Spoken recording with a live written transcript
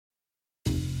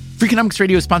Freakonomics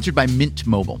Radio is sponsored by Mint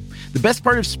Mobile. The best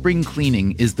part of spring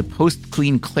cleaning is the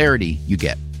post-clean clarity you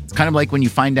get. It's kind of like when you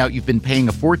find out you've been paying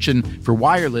a fortune for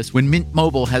wireless when Mint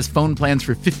Mobile has phone plans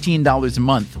for $15 a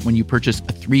month when you purchase a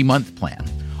 3-month plan.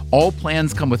 All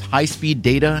plans come with high-speed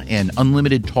data and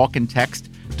unlimited talk and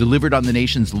text delivered on the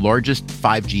nation's largest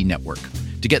 5G network.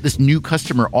 To get this new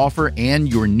customer offer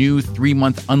and your new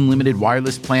 3-month unlimited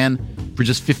wireless plan for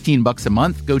just $15 a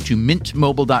month, go to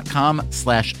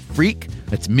mintmobile.com/freak.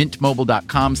 That's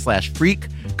mintmobile.com/freak.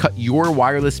 Cut your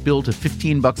wireless bill to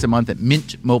 $15 a month at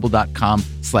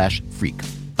mintmobile.com/freak.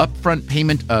 Upfront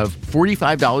payment of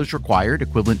 $45 required,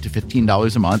 equivalent to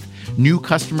 $15 a month. New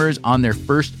customers on their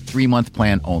first 3-month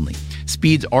plan only.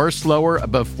 Speeds are slower,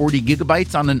 above 40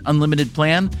 gigabytes on an unlimited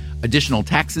plan. Additional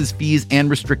taxes, fees, and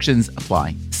restrictions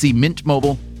apply. See Mint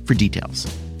Mobile for details.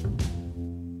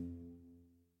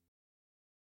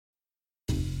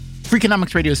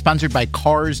 Freakonomics Radio is sponsored by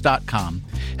Cars.com.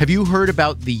 Have you heard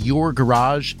about the Your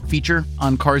Garage feature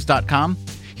on Cars.com?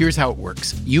 Here's how it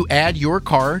works. You add your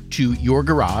car to your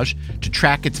garage to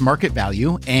track its market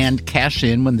value and cash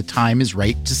in when the time is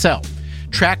right to sell.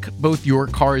 Track both your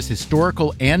car's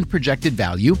historical and projected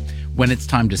value. When it's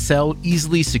time to sell,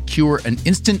 easily secure an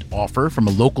instant offer from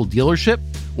a local dealership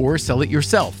or sell it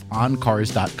yourself on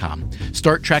Cars.com.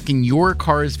 Start tracking your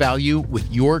car's value with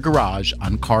your garage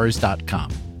on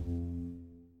Cars.com.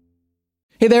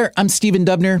 Hey there, I'm Stephen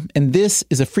Dubner, and this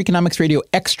is a Freakonomics Radio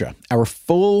Extra, our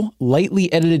full,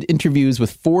 lightly edited interviews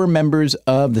with 4 members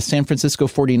of the San Francisco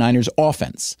 49ers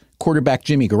offense: quarterback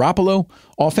Jimmy Garoppolo,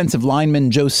 offensive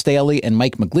linemen Joe Staley and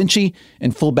Mike McGlinchey,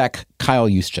 and fullback Kyle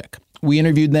Juszczyk. We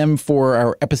interviewed them for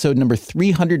our episode number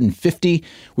 350,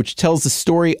 which tells the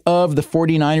story of the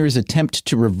 49ers' attempt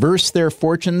to reverse their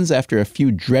fortunes after a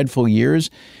few dreadful years.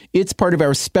 It's part of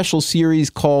our special series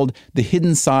called The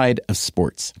Hidden Side of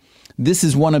Sports. This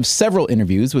is one of several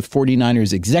interviews with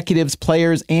 49ers executives,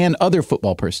 players, and other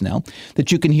football personnel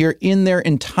that you can hear in their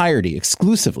entirety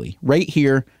exclusively right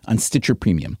here on Stitcher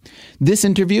Premium. This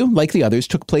interview, like the others,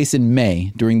 took place in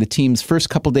May during the team's first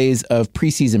couple days of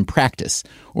preseason practice,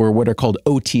 or what are called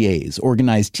OTAs,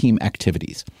 organized team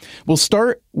activities. We'll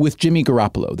start with Jimmy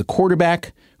Garoppolo, the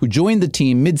quarterback who joined the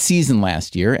team mid-season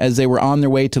last year as they were on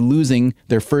their way to losing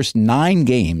their first 9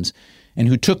 games, and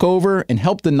who took over and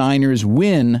helped the Niners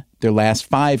win their last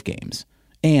 5 games,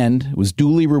 and was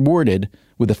duly rewarded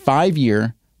with a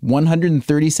 5-year,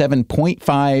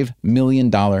 $137.5 million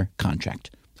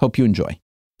contract. Hope you enjoy.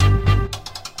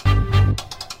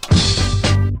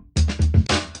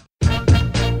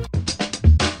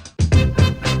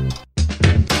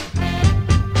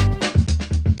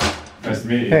 Nice to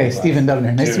meet you. Hey, Stephen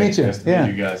Dubner. Nice to meet you. Nice to meet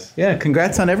you guys. Yeah,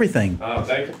 congrats on everything. Oh,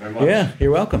 thank you very much. Yeah,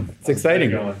 you're welcome. It's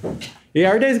exciting. How's your day going? Yeah,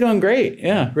 our day's going great.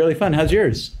 Yeah, really fun. How's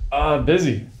yours?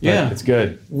 Busy. Yeah. It's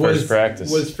good. First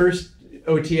practice. Was first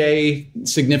OTA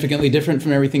significantly different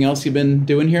from everything else you've been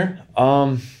doing here?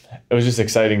 It was just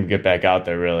exciting to get back out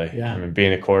there, really. Yeah. I mean,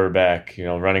 being a quarterback,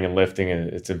 running and lifting,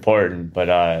 it's important, but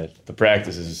the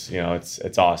practice is,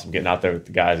 it's awesome getting out there with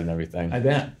the guys and everything. I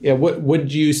bet. Yeah, what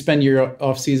did you spend your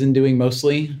off season doing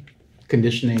mostly?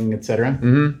 Conditioning, etc.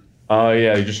 Mm-hmm.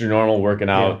 Yeah, just your normal working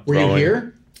out. Yeah. Were you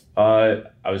here?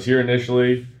 I was here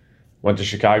initially. Went to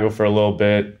Chicago for a little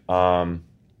bit.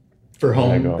 For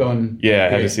home, going. Yeah, I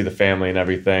had to see the family and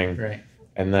everything. Right.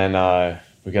 And then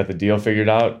we got the deal figured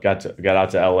out. Got out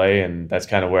to LA, and that's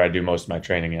kind of where I do most of my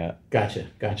training at. Gotcha.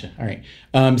 All right.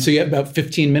 So you have about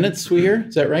 15 minutes. We hear,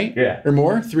 is that right? Yeah. Or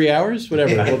more? 3 hours?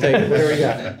 Whatever. We'll take it. Whatever you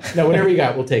got. No, whatever you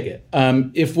got, we'll take it.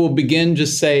 If we'll begin,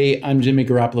 just say I'm Jimmy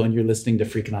Garoppolo, and you're listening to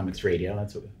Freakonomics Radio.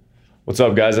 That's what. What's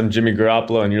up, guys? I'm Jimmy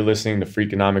Garoppolo, and you're listening to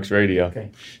Freakonomics Radio. Okay.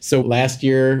 So last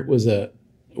year was a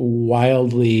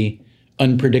wildly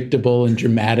unpredictable and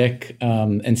dramatic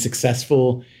and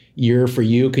successful year for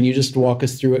you. Can you just walk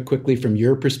us through it quickly from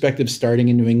your perspective, starting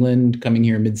in New England, coming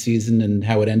here mid-season, and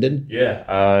how it ended?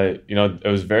 Yeah. It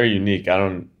was very unique.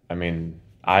 I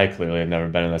clearly have never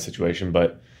been in that situation,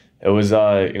 but it was,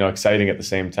 exciting at the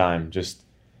same time. Just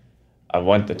I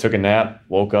took a nap,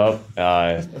 woke up,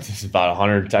 just about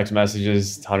 100 text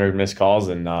messages, 100 missed calls,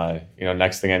 and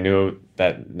next thing I knew,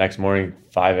 that next morning,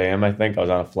 5 a.m. I think I was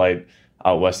on a flight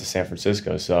out west of San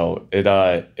Francisco. So it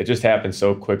just happened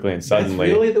so quickly and suddenly.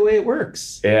 That's really the way it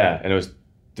works. Yeah, and it was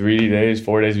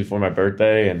 4 days before my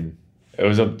birthday, and it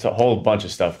was a whole bunch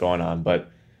of stuff going on.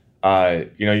 But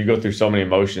you go through so many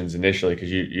emotions initially because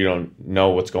you don't know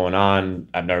what's going on.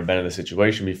 I've never been in this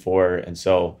situation before, and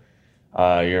so.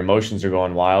 Your emotions are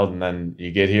going wild, and then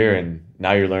you get here, and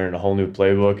now you're learning a whole new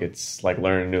playbook. It's like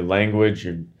learning a new language.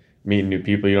 You're meeting new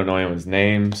people. You don't know anyone's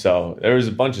name. So there was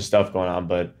a bunch of stuff going on,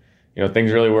 but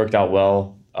things really worked out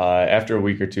well. after a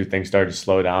week or two, things started to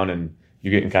slow down and you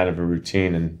get in kind of a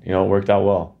routine, and it worked out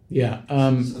well. Yeah.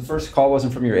 So the first call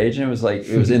wasn't from your agent. It was like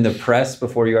it was in the press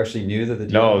before you actually knew that the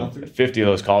deal No, 50 of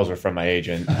those calls were from my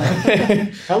agent.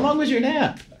 How long was your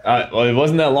nap? Well, it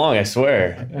wasn't that long, I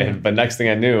swear. But next thing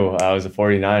I knew, I was a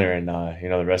 49er,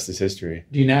 and the rest is history.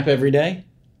 Do you nap every day?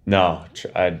 No,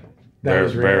 I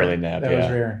rarely nap. That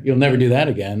was rare. You'll never do that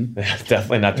again.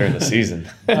 Definitely not during the season.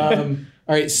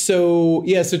 All right, so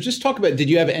just talk about, did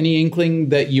you have any inkling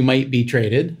that you might be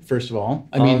traded, first of all?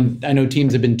 I mean, I know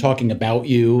teams have been talking about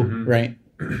you, right?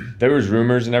 There was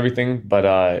rumors and everything,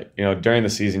 but during the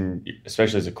season,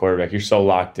 especially as a quarterback, you're so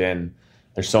locked in.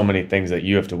 There's so many things that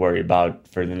you have to worry about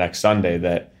for the next Sunday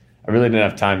that I really didn't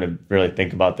have time to really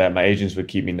think about that. My agents would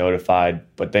keep me notified,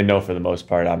 but they know for the most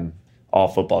part I'm all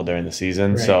football during the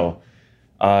season. Right. So,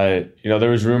 there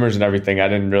was rumors and everything. I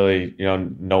didn't really,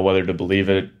 know whether to believe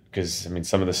it, because,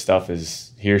 some of the stuff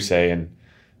is hearsay, and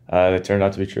it turned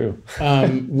out to be true.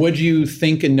 What do you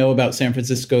think and know about San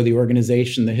Francisco, the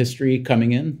organization, the history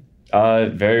coming in?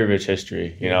 Very rich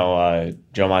history.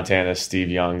 Joe Montana, Steve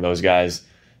Young, those guys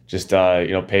just,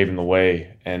 paving the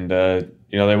way. And,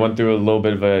 they went through a little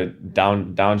bit of a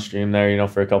downstream there,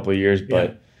 for a couple of years,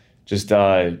 but just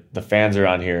the fans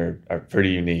around here are pretty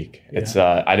unique. Yeah. It's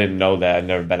I didn't know that. I'd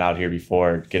never been out here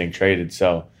before getting traded.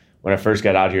 So when I first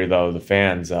got out here, though, the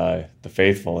fans, the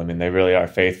faithful, they really are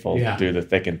faithful through the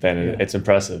thick and thin. Yeah. It's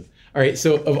impressive. All right.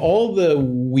 So of all the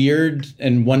weird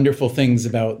and wonderful things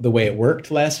about the way it worked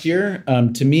last year,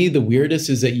 to me, the weirdest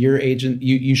is that your agent,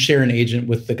 you share an agent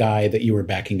with the guy that you were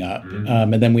backing up.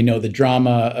 Mm-hmm. And then we know the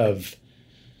drama of...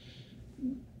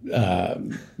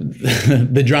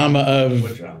 the drama of...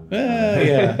 What drama?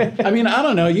 Yeah. I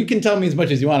don't know. You can tell me as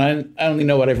much as you want. I only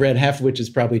know what I've read, half of which is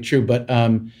probably true. But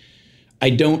I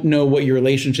don't know what your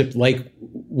relationship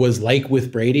was like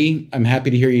with Brady. I'm happy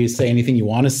to hear you say anything you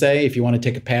want to say. If you want to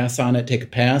take a pass on it, take a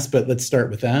pass. But let's start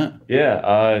with that.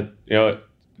 Yeah.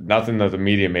 Nothing that the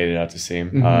media made it out to seem.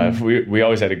 Mm-hmm. We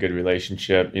always had a good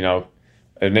relationship.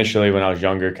 Initially when I was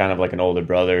younger, kind of like an older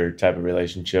brother type of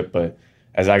relationship. But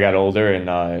as I got older and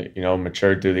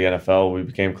matured through the NFL, we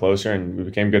became closer and we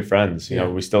became good friends.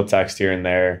 We still text here and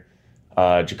there.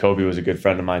 Jacoby was a good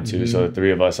friend of mine too, so the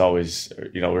three of us always,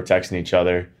 were texting each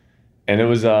other. And it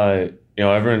was,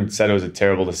 everyone said it was a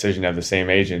terrible decision to have the same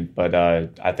agent, but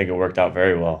I think it worked out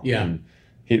very well. Yeah.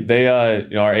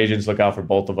 And our agents look out for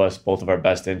both of us, both of our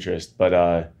best interests.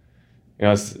 But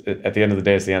it's, at the end of the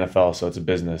day, it's the NFL, so it's a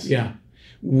business. Yeah.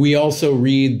 We also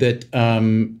read that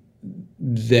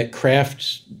that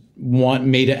Kraft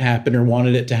made it happen or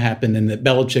wanted it to happen, and that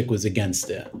Belichick was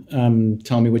against it.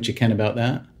 Tell me what you can about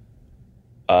that.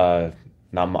 I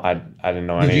didn't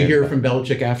know any. Did you hear from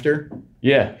Belichick after?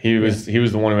 Yeah, he was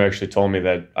the one who actually told me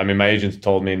that. My agents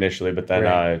told me initially, but then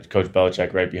Coach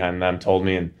Belichick right behind them told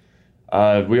me,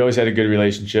 and we always had a good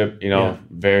relationship.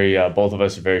 Very both of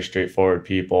us are very straightforward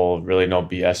people, really no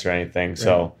BS or anything. Right.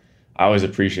 So I always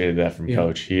appreciated that from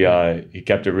Coach. He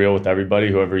kept it real with everybody,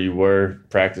 whoever you were,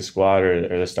 practice squad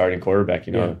or the starting quarterback,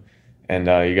 and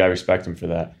you got to respect him for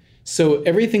that. So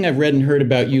everything I've read and heard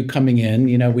about you coming in,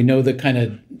 we know the kind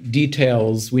of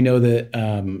details. We know that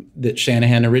that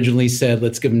Shanahan originally said,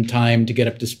 let's give him time to get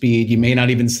up to speed. You may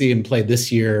not even see him play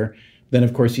this year. Then,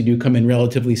 of course, you do come in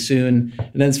relatively soon.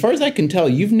 And then as far as I can tell,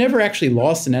 you've never actually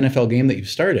lost an NFL game that you've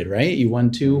started, right? You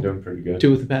won two. I'm doing pretty good.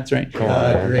 2 with the Pats, right?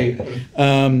 Great.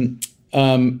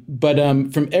 But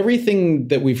from everything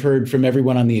that we've heard from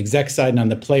everyone on the exec side and on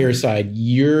the player side,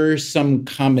 you're some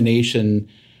combination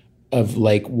of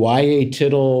like Y.A.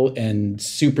 Tittle and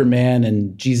Superman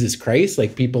and Jesus Christ.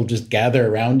 Like people just gather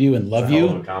around you and love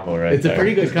you. It's a combo right It's there. A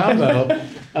pretty good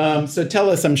combo. So tell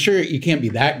us, I'm sure you can't be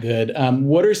that good.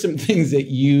 What are some things that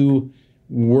you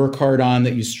work hard on,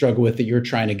 that you struggle with, that you're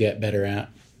trying to get better at?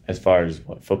 As far as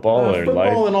what, football or football life?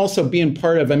 Football, and also being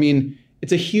part of,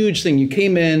 it's a huge thing. You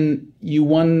came in, you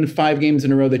won 5 games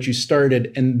in a row that you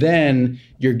started, and then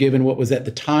you're given what was at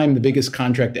the time the biggest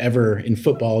contract ever in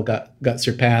football, got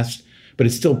surpassed, but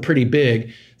it's still pretty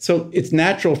big. So it's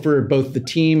natural for both the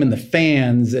team and the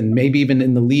fans, and maybe even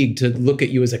in the league, to look at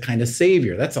you as a kind of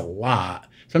savior. That's a lot.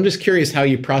 So I'm just curious how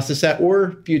you process that,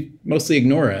 or if you mostly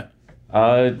ignore it.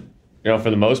 For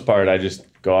the most part, I just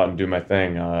go out and do my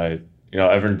thing.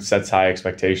 Everyone sets high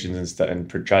expectations and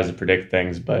tries to predict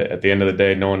things, but at the end of the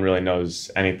day, no one really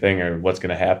knows anything or what's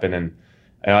going to happen. And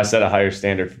I set a higher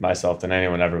standard for myself than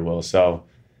anyone ever will. So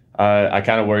I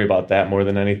kind of worry about that more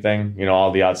than anything.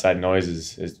 All the outside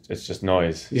noise it's just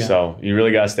noise. Yeah. So you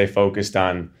really got to stay focused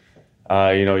on,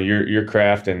 your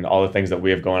craft and all the things that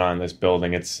we have going on in this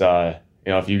building. It's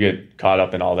if you get caught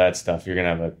up in all that stuff, you're going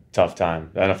to have a tough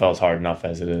time. The NFL is hard enough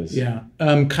as it is. Yeah.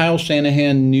 Kyle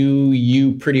Shanahan knew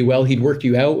you pretty well. He'd worked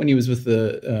you out when he was with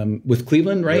with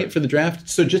Cleveland, right, for the draft.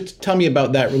 So just tell me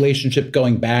about that relationship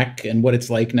going back and what it's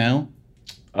like now.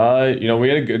 We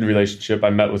had a good relationship. I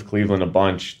met with Cleveland a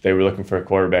bunch. They were looking for a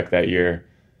quarterback that year,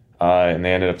 and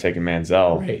they ended up taking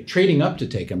Manziel. Right. Trading up to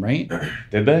take him, right?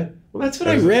 Did they? Well, that's what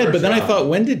I read, but then I thought,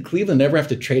 when did Cleveland ever have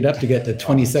to trade up to get the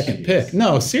 22nd pick?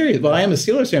 No, serious. Well, I am a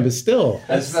Steelers fan, but still.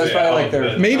 That's probably like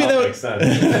their maybe that makes sense.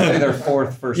 their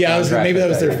fourth first. Yeah, maybe that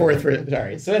was their fourth.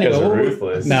 Sorry. So anyway,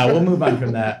 we'll move on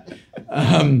from that.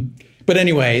 But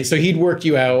anyway, so he'd worked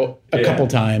you out a couple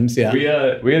times. Yeah, we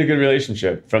had a good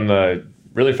relationship from the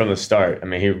start. I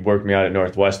mean, he worked me out at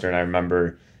Northwestern, I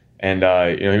remember, and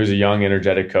he was a young,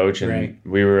 energetic coach, and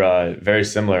we were very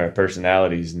similar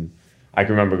personalities. And I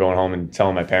can remember going home and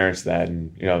telling my parents that,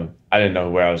 and I didn't know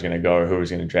where I was going to go or who was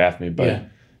going to draft me, but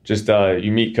just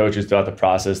you meet coaches throughout the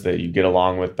process that you get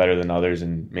along with better than others,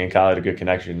 and me and Kyle had a good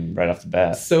connection right off the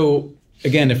bat. So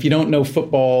again, if you don't know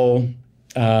football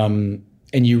and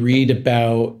you read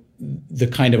about the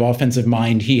kind of offensive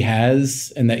mind he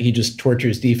has and that he just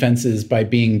tortures defenses by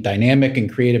being dynamic and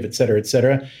creative, et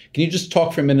cetera, can you just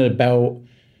talk for a minute about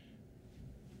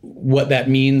what that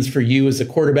means for you as a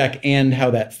quarterback and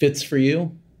how that fits for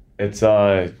you? It's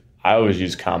I always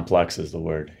use complex as the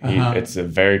word. It's a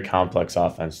very complex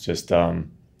offense. Just give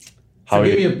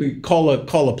me call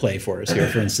a play for us here,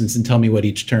 for instance, and tell me what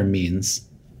each term means.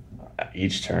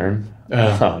 Each term?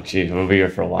 Oh, geez, we'll be here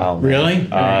for a while. Man.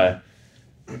 Really?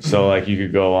 So like you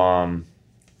could go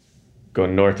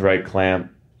north right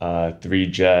clamp, 3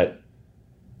 jet,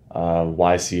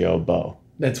 YCO bow.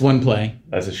 That's one play.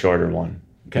 That's a shorter one.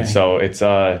 Okay. And so it's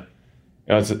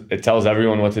it tells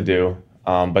everyone what to do,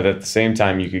 but at the same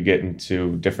time you could get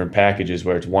into different packages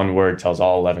where it's one word tells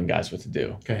all 11 guys what to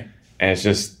do. Okay. And it's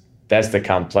just that's the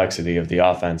complexity of the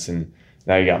offense. And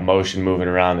now you got motion moving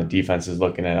around. The defense is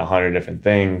looking at 100 different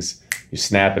things. You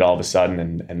snap it all of a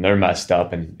sudden, and they're messed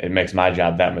up, and it makes my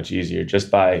job that much easier just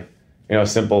by a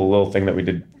simple little thing that we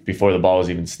did before the ball was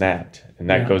even snapped. And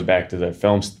that goes back to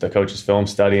the coach's film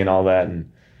study and all that.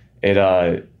 And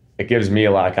it gives me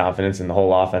a lot of confidence in the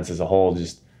whole offense as a whole.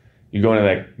 Just you go into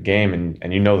that game and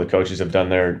the coaches have done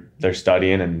their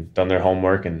studying and done their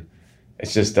homework, and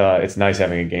it's just it's nice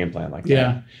having a game plan like that.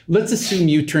 Yeah. Let's assume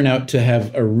you turn out to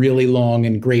have a really long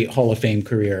and great Hall of Fame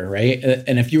career, right?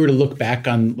 And if you were to look back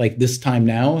on like this time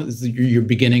now, as you're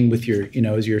beginning with your,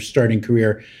 as your starting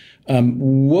career,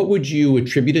 what would you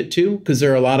attribute it to? Because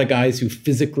there are a lot of guys who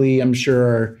physically, I'm sure,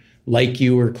 are like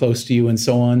you or close to you and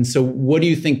so on. So what do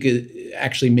you think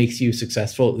actually makes you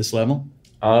successful at this level?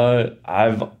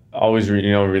 I've always,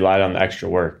 relied on the extra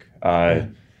work. The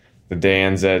day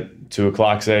ends at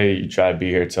 2:00, say, you try to be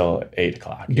here till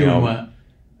 8:00. Doing what?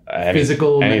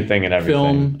 Physical, anything and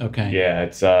everything. Film. Okay. Yeah,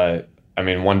 it's.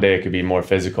 One day it could be more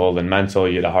physical than mental.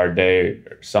 You had a hard day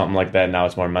or something like that. Now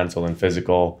it's more mental than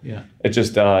physical. Yeah. It's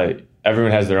just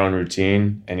everyone has their own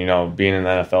routine, and being in the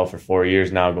NFL for 4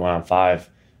 years now, going on 5,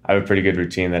 I have a pretty good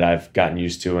routine that I've gotten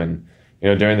used to. And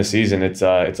during the season, it's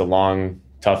a long,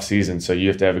 tough season, so you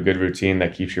have to have a good routine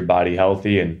that keeps your body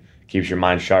healthy and keeps your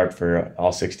mind sharp for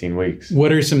all 16 weeks.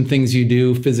 What are some things you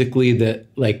do physically that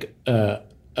like a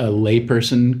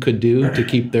layperson could do to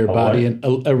keep their body in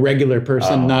a regular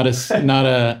person, not a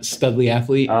studly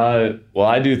athlete? Well,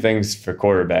 I do things for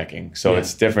quarterbacking, so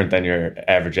it's different than your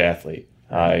average athlete.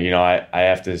 I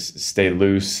have to stay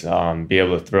loose, be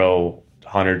able to throw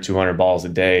 100, 200 balls a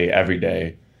day, every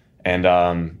day. And,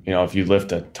 if you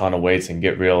lift a ton of weights and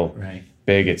get real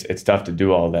big, it's tough to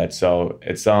do all that. So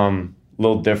it's a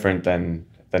little different than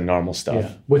normal stuff.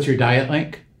 Yeah. What's your diet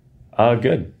like?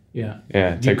 Good. Yeah.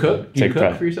 Yeah. Do you cook? Do you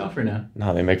cook for yourself or no?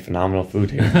 No, they make phenomenal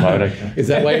food here. Why would I cook? Is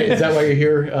that why you're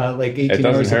here like 18 hours a day? It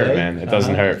doesn't hurt, man. It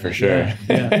doesn't hurt for sure.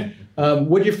 Yeah.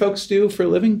 What do your folks do for a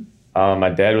living? My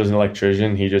dad was an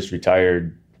electrician. He just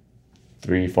retired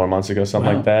 3-4 months ago,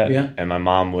 something like that. Yeah. And my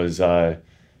mom was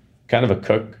kind of a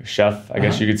cook, chef, I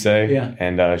guess you could say. Yeah.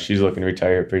 And she's looking to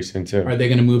retire pretty soon too. Are they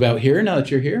going to move out here now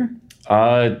that you're here?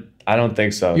 I don't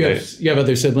think so. You have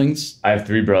other siblings? I have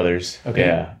 3 brothers. Okay.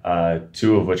 Yeah.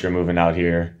 2 of which are moving out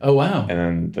here. Oh, wow. And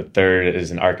then the third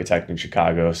is an architect in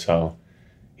Chicago. So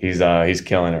he's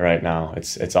killing it right now.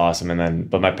 It's awesome. And then,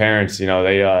 but my parents,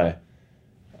 they, I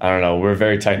don't know, we're a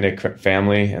very tight-knit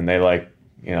family, and they I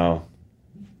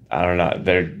don't know,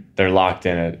 they're locked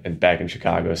in back in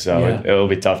Chicago. So it'll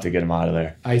be tough to get them out of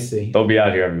there. I see. They'll be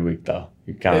out here every week though.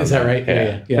 Is that right?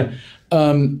 Yeah.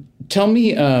 Tell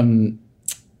me,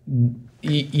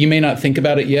 you may not think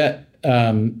about it yet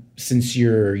since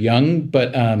you're young,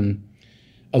 but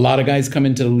a lot of guys come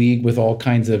into the league with all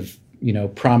kinds of,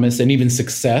 promise and even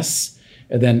success.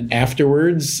 And then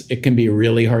afterwards, it can be a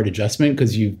really hard adjustment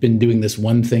because you've been doing this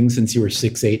one thing since you were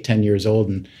 6, 8, 10 years old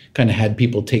and kind of had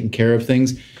people taking care of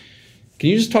things. Can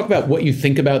you just talk about what you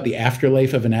think about the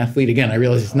afterlife of an athlete? Again, I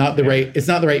realize it's not the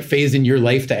right phase in your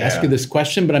life to ask you this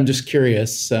question, but I'm just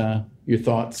curious, your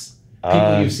thoughts.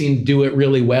 People you've seen do it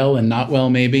really well and not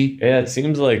well, maybe? Yeah, it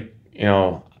seems like,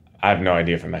 I have no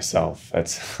idea for myself.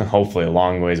 That's hopefully a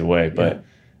long ways away, but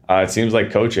it seems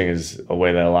like coaching is a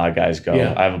way that a lot of guys go.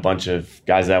 I have a bunch of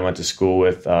guys that I went to school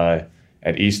with at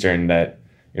Eastern that,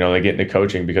 they get into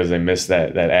coaching because they miss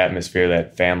that atmosphere,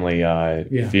 that family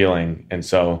feeling. And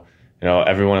so,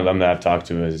 every one of them that I've talked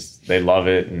to is they love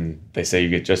it, and they say you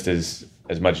get just as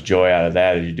much joy out of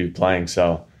that as you do playing.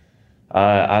 So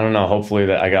I don't know. Hopefully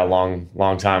that I got a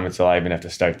long time until I even have to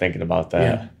start thinking about that.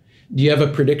 Yeah. Do you have a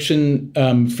prediction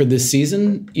for this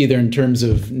season, either in terms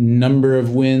of number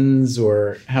of wins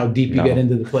or how deep you get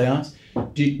into the playoffs?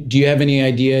 Do you have any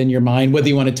idea in your mind, whether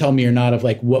you want to tell me or not, of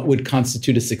like what would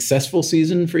constitute a successful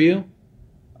season for you?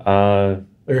 Or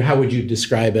how would you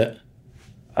describe it?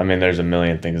 I mean, there's a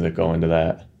million things that go into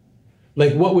that.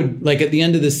 Like what would, like at the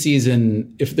end of the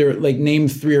season, if there, like name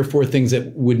 3 or 4 things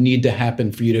that would need to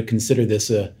happen for you to consider this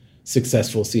a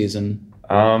successful season?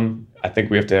 I think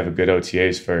we have to have a good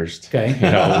OTAs first. Okay.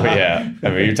 Yeah. I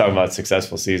mean, you're talking about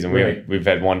successful season. We've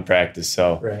had one practice,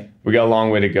 so we got a long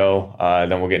way to go.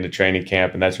 Then we'll get into training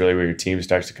camp, and that's really where your team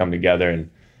starts to come together, and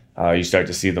you start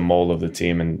to see the mold of the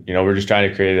team. And we're just trying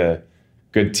to create a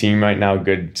good team right now,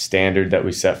 good standard that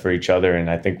we set for each other, and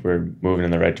I think we're moving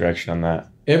in the right direction on that.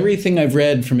 Everything I've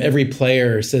read from every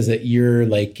player says that you're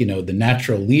like, the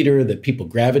natural leader, that people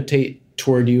gravitate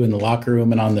toward you in the locker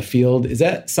room and on the field. Is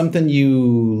that something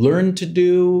you learned to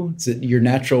do? Is it your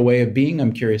natural way of being?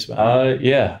 I'm curious about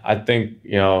Yeah, I think,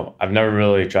 I've never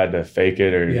really tried to fake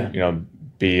it or,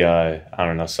 be, I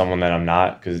don't know, someone that I'm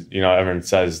not, because, everyone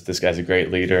says this guy's a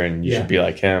great leader and you should be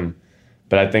like him.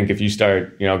 But I think if you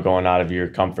start, going out of your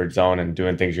comfort zone and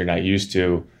doing things you're not used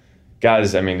to,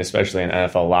 guys, I mean, especially in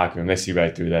NFL locker room, they see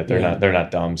right through that. They're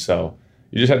not dumb. So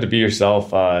you just have to be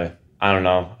yourself. I don't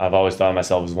know. I've always thought of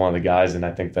myself as one of the guys, and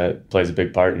I think that plays a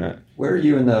big part in it. Where are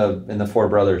you in the 4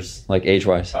 brothers, like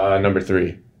age-wise? Number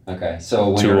 3. Okay,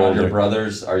 so when you're around your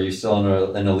brothers, are you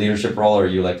still in a leadership role, or are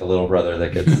you like the little brother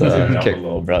that gets kicked?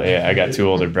 Little brother. Yeah, I got 2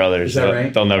 older brothers. Is that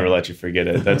right? They'll never let you forget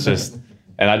it. That's just,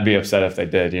 and I'd be upset if they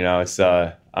did. It's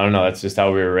I don't know. That's just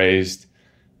how we were raised.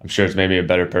 I'm sure it's maybe a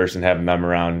better person having them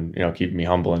around, keeping me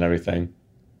humble and everything.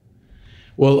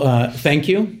 Well, thank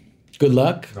you. Good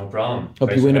luck. No problem. Hope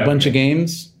Thanks you win a bunch me. of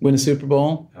games, win a Super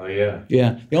Bowl. Oh, yeah.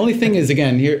 Yeah. The only thing is,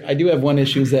 again, here, I do have one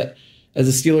issue is that as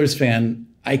a Steelers fan,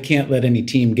 I can't let any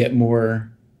team get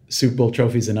more Super Bowl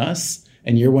trophies than us.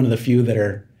 And you're one of the few that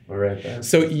are. We're right there.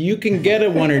 So you can get a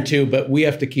 1 or 2, but we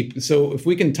have to keep. So if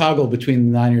we can toggle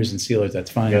between the Niners and Steelers, that's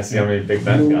fine. Yeah, see how many Big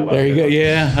Ben's got left. There you go.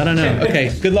 Yeah. I don't know.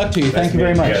 Okay. Good luck to you. Thank you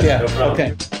very much. Guys. Yeah. No problem.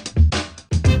 Okay.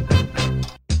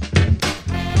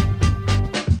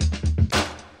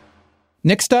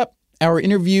 Next up, our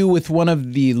interview with one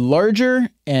of the larger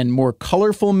and more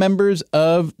colorful members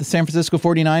of the San Francisco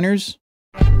 49ers.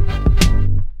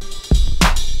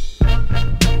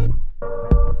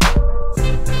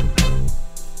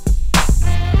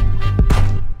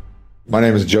 My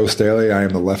name is Joe Staley. I am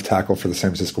the left tackle for the San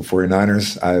Francisco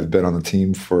 49ers. I've been on the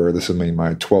team for, this will be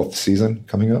my 12th season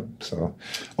coming up. So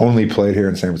only played here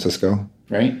in San Francisco.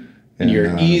 Right. And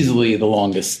you're easily the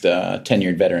longest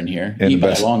tenured veteran here, by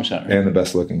a long shot, right? And the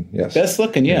best looking, yes. Best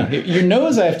looking, yeah. Your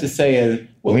nose, I have to say,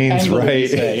 leans right.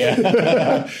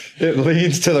 Yeah. It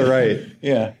leans to the right.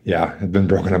 Yeah. Yeah, it's been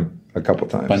broken up a couple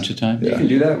times. Bunch of times. Yeah. You can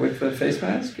do that with the face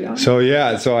mask? Yeah. So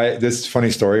this funny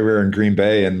story. We were in Green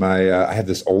Bay, and I had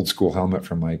this old school helmet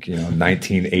from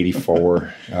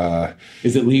 1984.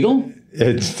 Is it legal?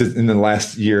 It's in the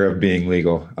last year of being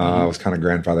legal. I was kind of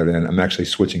grandfathered in. I'm actually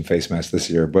switching face masks this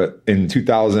year. But in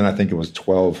 2000, I think it was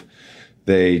 12,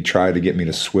 they tried to get me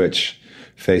to switch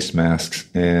face masks.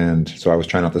 And so I was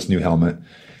trying out this new helmet.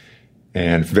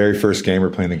 And very first game, we're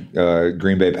playing the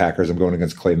Green Bay Packers. I'm going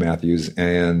against Clay Matthews.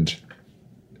 And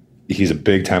he's a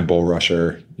big-time bull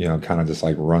rusher, kind of just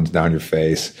like runs down your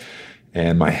face.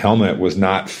 And my helmet was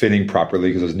not fitting properly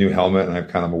because it was a new helmet, and I have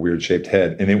kind of a weird-shaped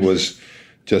head. And it was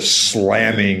just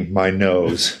slamming my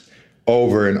nose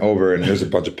over and over. And there's a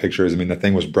bunch of pictures. I mean, the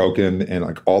thing was broken, and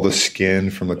like all the skin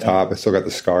from the top, I still got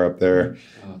the scar up there,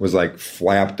 was like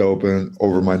flapped open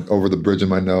over the bridge of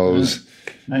my nose.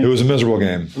 Nice. It was a miserable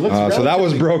game. So that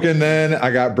was broken then.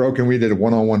 I got broken. We did a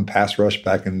one-on-one pass rush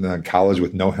back in college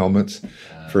with no helmets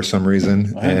for some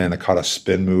reason. Wow. And I caught a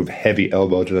spin move, heavy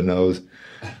elbow to the nose.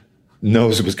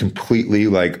 nose was completely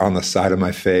like on the side of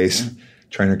my face.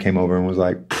 Trainer came over and was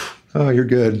like, "Oh, you're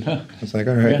good." I was like,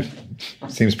 "All right,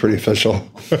 seems pretty official."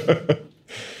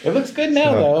 It looks good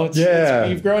now, though.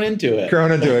 You've grown into it.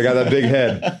 Got that big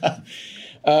head.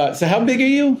 So how big are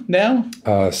you now?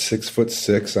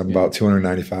 6'6". I'm about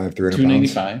 295, 300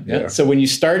 pounds. 295. Yeah. So when you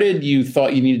started, you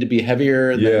thought you needed to be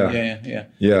heavier.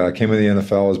 Yeah. I came in the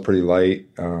NFL, I was pretty light.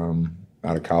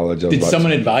 Out of college. Did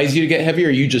someone advise you to get heavier,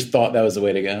 or you just thought that was the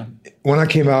way to go? When I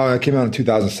came out in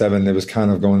 2007. It was kind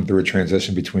of going through a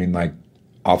transition between like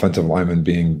offensive linemen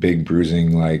being big,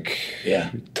 bruising,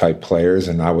 type players,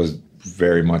 and I was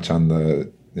very much on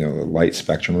the the light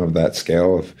spectrum of that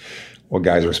scale of what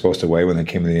guys were supposed to weigh when they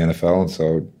came to the NFL. And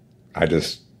so I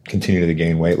just continued to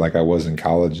gain weight like I was in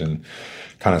college and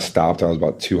kind of stopped. I was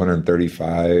about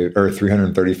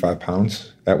 335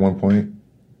 pounds at one point,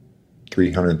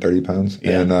 330 pounds.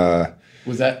 Yeah. And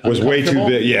was way too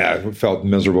big. Yeah, felt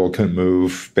miserable, couldn't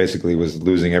move, basically was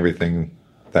losing everything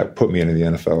that put me into the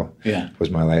NFL. Yeah. Was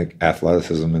my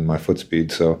athleticism and my foot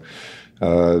speed. So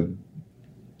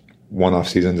one off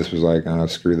season just was like,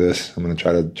 screw this. I'm going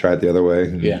to try it the other way.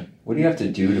 And, what do you have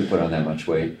to do to put on that much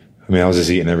weight? I mean, I was just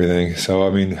eating everything. So,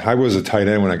 I mean, I was a tight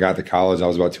end when I got to college. I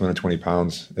was about 220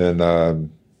 pounds.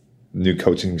 And new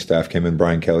coaching staff came in.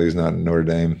 Brian Kelly's not in Notre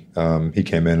Dame. He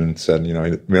came in and said, we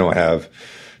don't have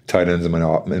tight ends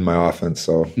in my offense,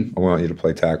 so I want you to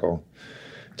play tackle.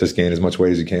 Just gain as much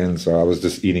weight as you can. So I was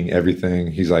just eating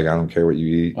everything. He's like, I don't care what you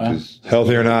eat. Wow. Just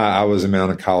healthy or not, I was on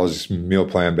a college meal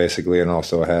plan basically, and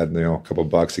also had a couple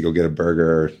bucks to go get a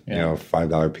burger or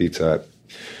 $5 pizza at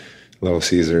Little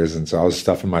Caesars. And so I was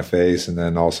stuffing my face, and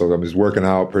then also I was working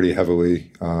out pretty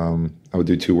heavily. I would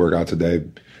do 2 workouts a day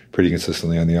pretty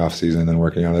consistently in the off season, and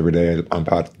working out every day on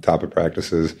top of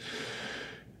practices.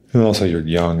 And also you're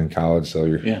young in college, so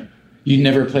you're... Yeah. You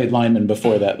never played lineman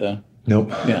before that, though?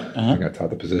 Nope. Yeah. Uh-huh. I got taught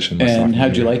the position. And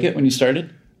how'd you like it when you started?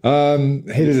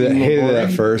 Hated it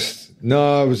at first.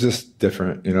 No, it was just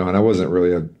different, and I wasn't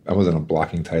a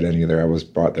blocking tight end either. I was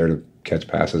brought there to catch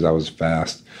passes. I was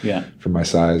fast for my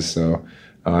size. So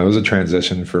it was a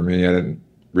transition for me. I didn't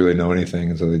really know anything.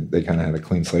 And so they kind of had a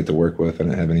clean slate to work with. I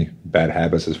didn't have any bad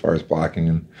habits as far as blocking,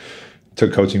 and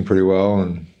took coaching pretty well.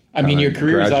 And I mean, your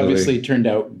career has obviously turned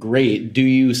out great. Do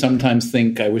you sometimes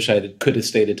think, I wish I could have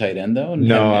stayed a tight end, though?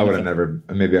 No, I would have never.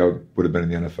 Maybe I would have been in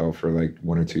the NFL for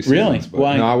 1 or 2 seasons. Really? But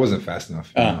Why? No, I wasn't fast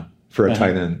enough for a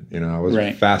tight end. I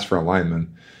was fast for a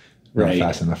lineman, not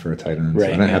fast enough for a tight end. So I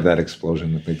didn't have that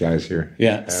explosion that the guys here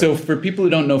have. So for people who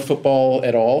don't know football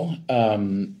at all,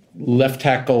 left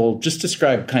tackle, just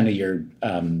describe kind of your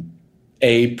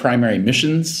primary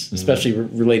missions, especially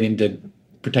relating to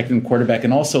protecting the quarterback,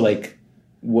 and also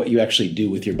what you actually do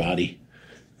with your body.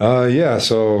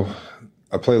 So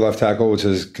I play left tackle, which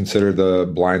is considered the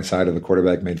blind side of the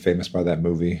quarterback, made famous by that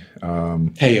movie.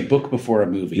 Hey, a book before a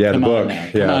movie. Yeah, Come the book.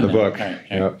 On the book. All right.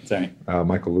 Yep. Sorry.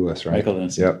 Michael Lewis, right? Michael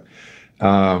Lewis. Yep.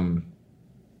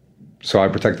 So I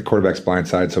protect the quarterback's blind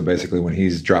side. So basically when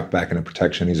he's dropped back into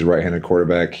protection, he's a right-handed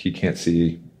quarterback. He can't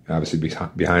see, obviously,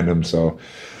 behind him. So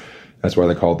that's why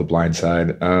they call it the blind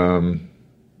side.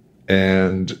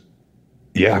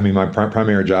 My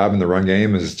primary job in the run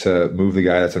game is to move the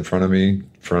guy that's in front of me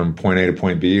from point A to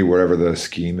point B, wherever the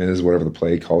scheme is, whatever the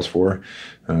play calls for.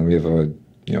 We have a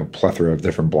plethora of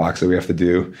different blocks that we have to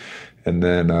do, and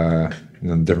then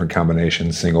different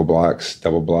combinations, single blocks,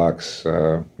 double blocks,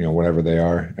 whatever they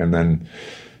are, and then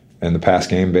in the pass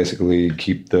game, basically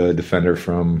keep the defender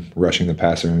from rushing the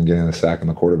passer and getting the sack on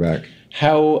the quarterback.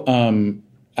 How I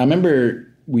remember.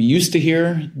 We used to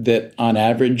hear that on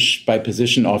average, by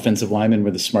position, offensive linemen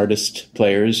were the smartest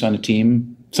players on a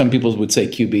team. Some people would say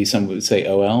QB, some would say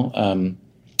OL.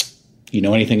 You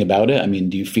know anything about it? I mean,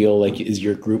 do you feel like is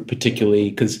your group particularly,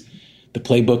 because the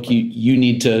playbook, you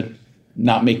need to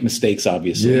not make mistakes,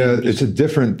 obviously. Yeah, it's a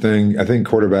different thing. I think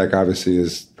quarterback obviously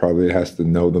has to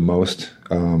know the most.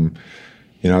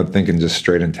 Thinking just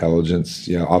straight intelligence.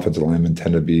 Offensive linemen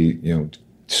tend to be,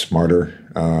 smarter.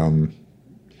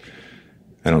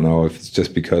 I don't know if it's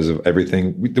just because of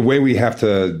everything. The way we have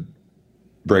to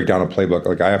break down a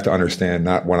playbook, I have to understand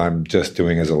not what I'm just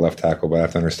doing as a left tackle, but I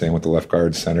have to understand what the left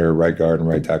guard, center, right guard, and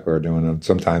right tackle are doing, and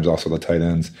sometimes also the tight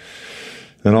ends.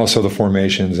 And also the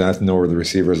formations, and I have to know where the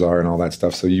receivers are and all that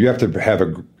stuff. So you have to have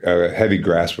a heavy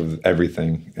grasp of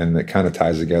everything, and it kind of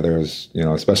ties together as,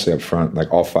 especially up front,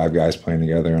 all 5 guys playing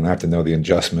together, and I have to know the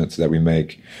adjustments that we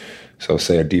make So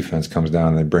say a defense comes down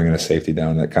and they bring in a safety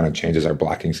down, that kind of changes our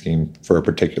blocking scheme for a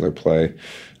particular play.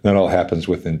 That all happens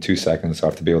within 2 seconds. So I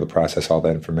have to be able to process all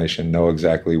that information, know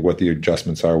exactly what the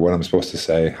adjustments are, what I'm supposed to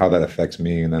say, how that affects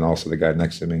me, and then also the guy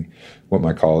next to me, what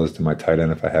my call is to my tight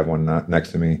end if I have one not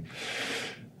next to me.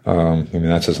 I mean,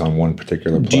 that's just on one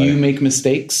particular play. Do you make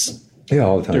mistakes? Yeah,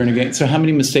 all the time. During a game. So how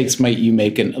many mistakes might you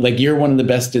make? And like, you're one of the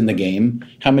best in the game.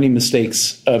 How many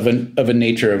mistakes of a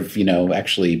nature of,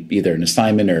 actually either an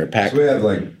assignment or a pack? So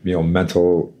we have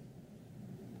mental,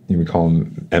 you would call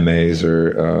them MAs,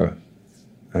 or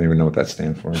I don't even know what that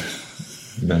stands for.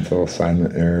 Mental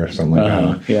assignment error or something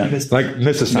like that. Yeah. Like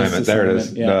misassignment. There it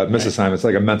is. Yeah. Misassignment. It's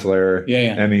like a mental error.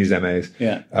 Yeah. MEs, MAs.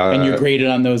 Yeah. And you're graded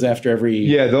on those after every.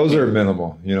 Yeah, those are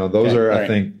minimal. Those are, right. I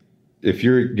think, if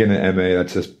you're getting an MA,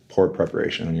 that's just poor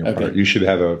preparation on your part. You should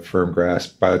have a firm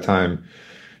grasp. By the time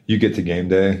you get to game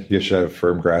day, you should have a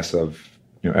firm grasp of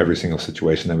every single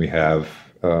situation that we have,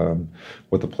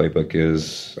 what the playbook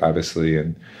is, obviously,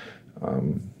 and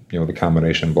the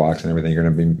combination blocks and everything you're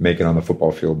going to be making on the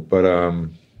football field. But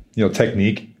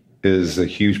technique is a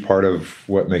huge part of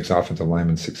what makes offensive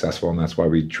linemen successful, and that's why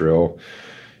we drill,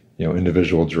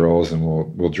 individual drills, and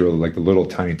we'll drill like the little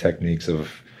tiny techniques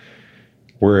of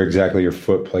where exactly your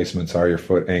foot placements are, your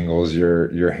foot angles,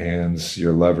 your hands,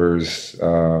 your levers,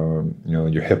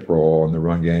 your hip roll in the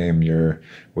run game, your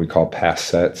what we call pass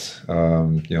sets,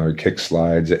 your kick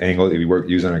slides, the angle that we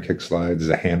use on our kick slides,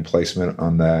 the hand placement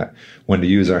on that, when to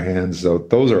use our hands. So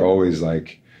those are always very,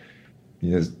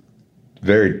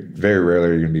 very rarely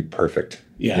you're going to be perfect.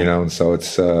 Yeah. And so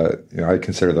it's, I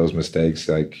consider those mistakes,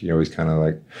 you always kind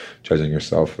of judging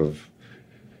yourself of,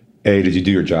 A, did you do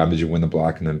your job? Did you win the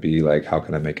block? And then B, how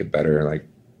can I make it better?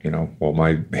 Well,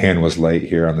 my hand was late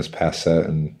here on this pass set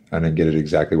and I didn't get it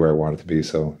exactly where I wanted it to be.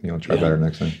 So, try better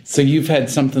next time. So you've had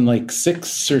something like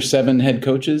 6 or 7 head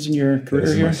coaches in your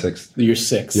career here? This is my 6th. You're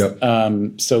 6th.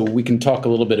 Yep. So we can talk a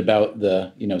little bit about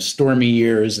the, stormy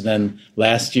years, and then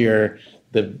last year,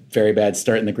 the very bad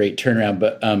start and the great turnaround.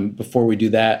 But before we do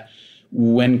that,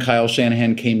 when Kyle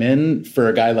Shanahan came in, for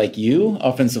a guy like you,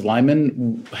 offensive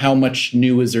lineman, how much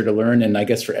new is there to learn? And I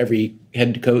guess for every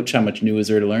head coach, how much new is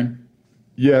there to learn?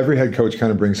 Yeah, every head coach kind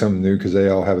of brings something new because they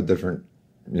all have a different,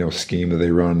 scheme that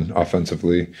they run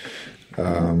offensively,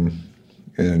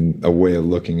 and a way of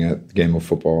looking at the game of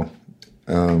football.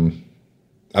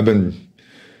 I've been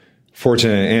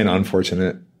fortunate and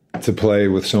unfortunate to play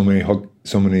with so many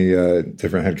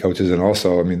different head coaches. And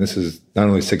also, this is not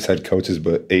only 6 head coaches,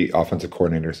 but 8 offensive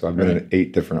coordinators. So I've been in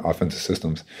 8 different offensive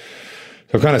systems.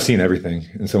 So I've kind of seen everything.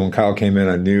 And so when Kyle came in,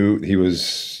 I knew he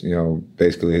was,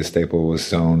 basically his staple was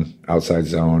zone, outside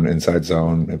zone, inside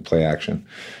zone, and play action.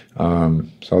 So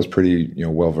I was pretty,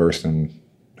 well-versed in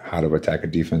how to attack a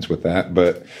defense with that.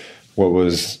 But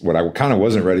what I kind of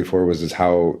wasn't ready for was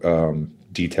how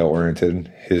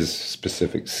detail-oriented his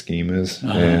specific scheme is,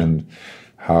 and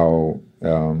how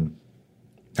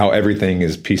everything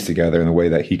is pieced together in the way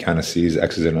that he kind of sees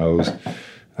X's and O's,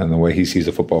 and the way he sees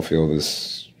the football field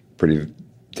is pretty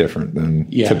different than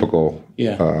typical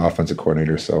offensive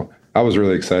coordinator. So I was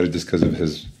really excited just because of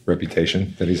his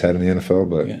reputation that he's had in the NFL,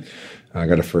 but I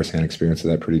got a firsthand experience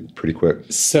of that pretty quick.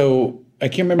 So I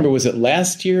can't remember, was it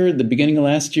last year, the beginning of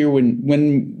last year,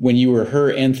 when you were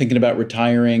hurt and thinking about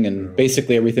retiring and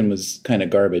basically everything was kind of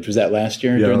garbage? Was that last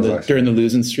year, during the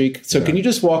losing streak? So can you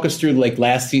just walk us through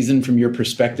last season from your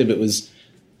perspective? It was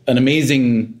an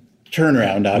amazing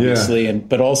turnaround, obviously,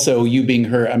 but also you being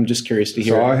hurt. I'm just curious to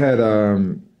hear. So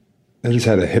I just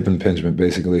had a hip impingement,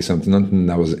 basically, nothing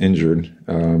that was injured,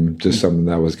 just something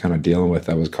that I was kind of dealing with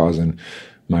that was causing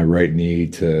my right knee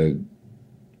to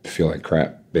feel like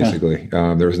crap. Basically,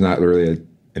 there was not really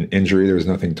an injury. There was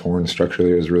nothing torn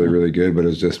structurally. It was really, really good. But it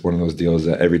was just one of those deals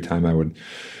that every time I would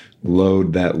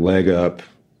load that leg up,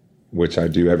 which I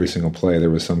do every single play, there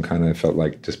was some kind of, felt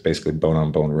like just basically bone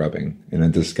on bone rubbing. And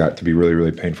it just got to be really,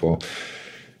 really painful.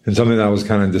 And something that I was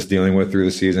kind of just dealing with through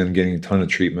the season, getting a ton of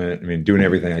treatment. Doing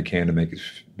everything I can to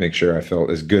make sure I felt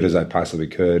as good as I possibly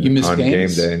could on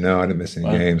games? Game day. No, I didn't miss any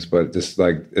games. But just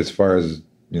as far as,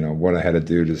 what I had to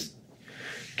do to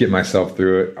get myself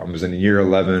through it. I was in year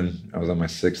 11. I was on my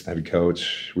 6th head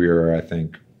coach. We were, I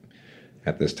think,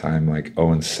 at this time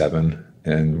 0-7,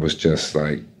 and was just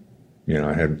I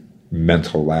had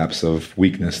mental lapse of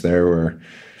weakness there where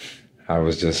I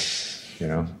was just,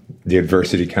 the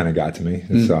adversity kind of got to me.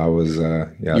 And so I was, You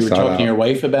were talking to your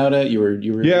wife about it? You were.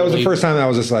 Yeah, it was the first time that I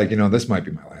was just this might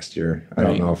be my last year. I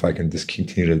don't know if I can just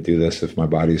continue to do this if my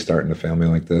body's starting to fail me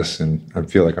like this. And I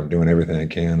feel like I'm doing everything I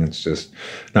can. It's just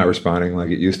not responding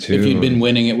like it used to. If you'd been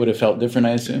winning, it would have felt different,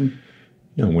 I assume?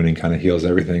 Winning kind of heals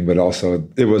everything. But also,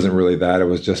 it wasn't really that. It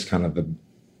was just kind of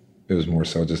It was more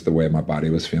so just the way my body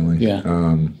was feeling. Yeah.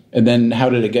 And then how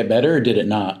did it get better, or did it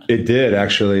not? It did,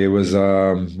 actually. It was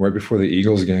right before the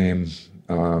Eagles game.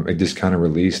 It just kind of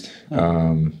released.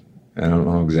 I don't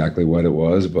know exactly what it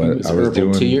was, but I was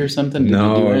doing tea or something.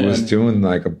 I was doing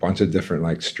like a bunch of different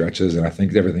like stretches, and I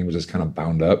think everything was just kind of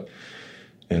bound up.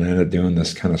 And I ended up doing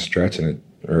this kind of stretch like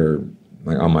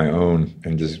on my own,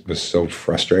 and just was so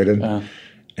frustrated.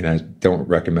 And I don't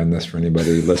recommend this for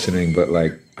anybody listening, but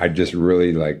like I just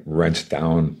really like wrenched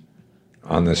down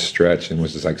on this stretch and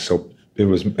was just like it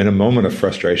was in a moment of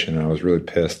frustration, and I was really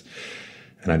pissed.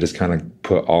 And I just kind of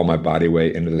put all my body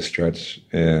weight into the stretch,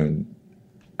 and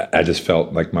I just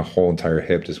felt like my whole entire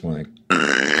hip just went like,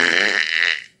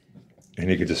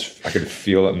 and I could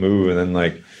feel it move. And then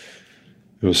like,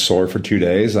 it was sore for 2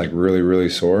 days, like really, really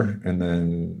sore. And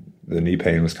then the knee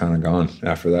pain was kind of gone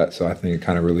after that. So I think it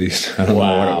kind of released. I don't know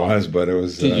what it was, but it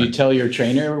was. Did you tell your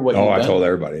trainer what you did? I told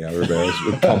everybody. Everybody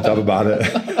was pumped up about it.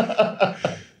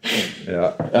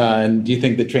 Yeah. And do you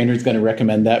think the trainer is going to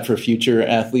recommend that for future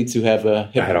athletes who have a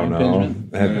hip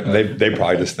impingement? I don't know. They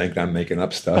probably just think I'm making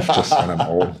up stuff just when I'm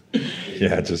old.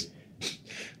 Yeah, just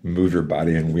move your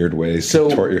body in weird ways,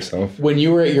 contort yourself. When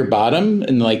you were at your bottom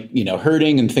and like,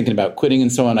 hurting and thinking about quitting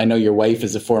and so on, I know your wife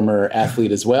is a former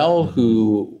athlete as well,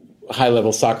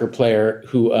 high-level soccer player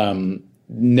who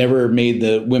never made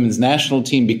the women's national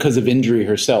team because of injury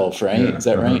herself, right? Yeah, is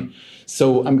that right?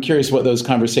 So I'm curious what those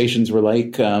conversations were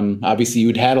like. Obviously,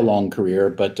 you'd had a long career,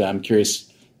 but I'm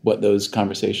curious what those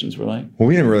conversations were like. Well,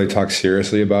 we didn't really talk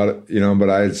seriously about it, but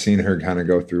I had seen her kind of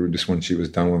go through just when she was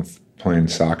done with playing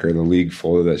soccer, the league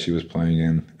full that she was playing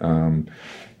in,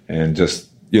 and just,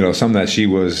 something that she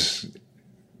was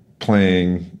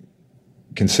playing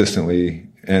consistently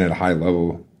and at a high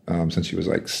level since she was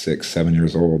like 6-7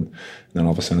 years old, and then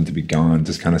all of a sudden to be gone,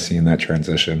 just kind of seeing that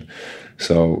transition.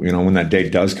 So, when that day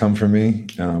does come for me,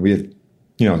 we had,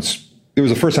 it was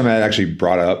the first time I had actually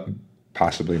brought up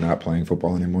possibly not playing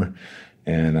football anymore.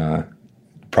 And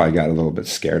probably got a little bit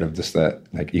scared of just that,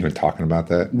 like even talking about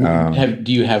that.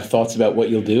 Do you have thoughts about what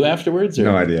you'll do afterwards? Or?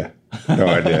 No idea.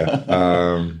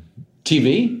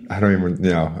 TV? I don't even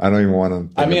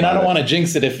want to. I don't want to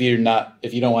jinx it if you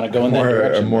don't want to go in that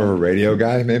direction. I'm more of a radio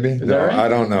guy, maybe. Is that right? I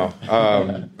don't know.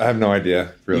 I have no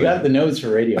idea. Really, you got the nose for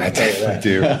radio. I definitely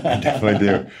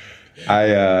do.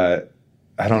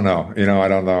 I don't know. I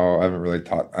don't know. I haven't really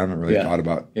thought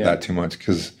about that too much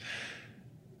because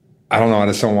I don't know. I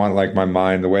just don't want like my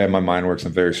mind. The way my mind works,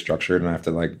 I'm very structured, and I have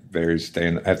to like I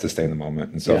have to stay in the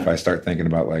moment. And so if I start thinking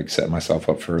about like setting myself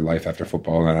up for life after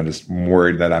football, then I'm just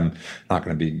worried that I'm not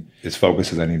going to be as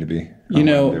focused as I need to be.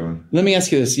 Let me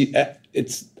ask you this: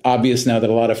 it's obvious now that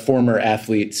a lot of former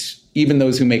athletes, even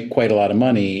those who make quite a lot of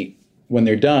money, when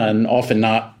they're done, often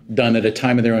not done at a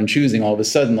time of their own choosing, all of a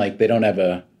sudden, like they don't have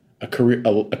a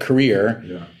career.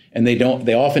 Yeah. And they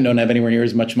often don't have anywhere near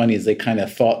as much money as they kind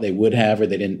of thought they would have, or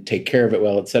they didn't take care of it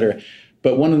well, et cetera.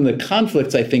 But one of the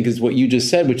conflicts, I think, is what you just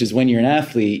said, which is when you're an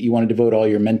athlete, you want to devote all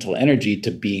your mental energy to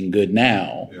being good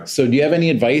now. Yeah. So do you have any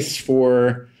advice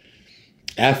for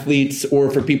athletes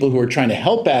or for people who are trying to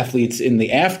help athletes in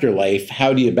the afterlife?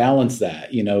 How do you balance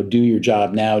that? Do your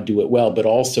job now, do it well, but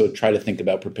also try to think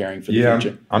about preparing for the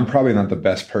future. I'm probably not the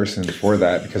best person for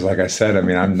that because, like I said,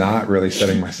 I'm not really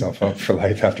setting myself up for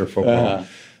life after football.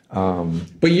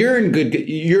 But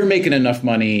you're making enough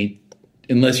money,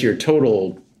 unless you're a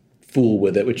total fool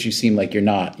with it, which you seem like you're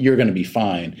not. You're going to be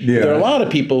fine. Yeah. There are a lot of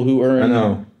people who earn. I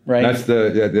know. Right. That's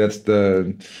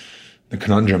the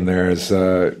conundrum. There is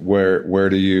where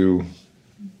do you,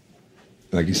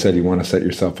 like you said, you want to set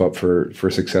yourself up for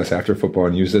success after football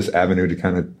and use this avenue to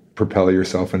kind of propel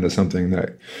yourself into something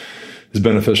that is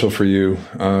beneficial for you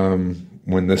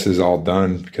when this is all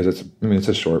done, because it's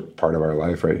a short part of our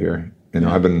life right here.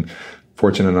 I've been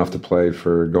fortunate enough to play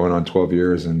for going on 12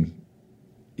 years, and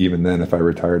even then, if I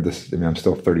retired I'm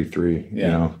still 33.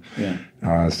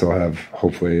 I still have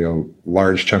hopefully a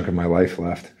large chunk of my life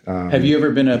left. Have you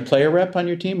ever been a player rep on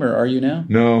your team, or are you now?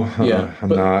 No, I'm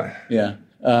not. Yeah,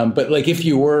 but like if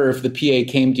the PA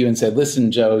came to you and said,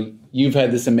 "Listen, Joe, you've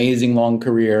had this amazing long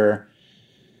career.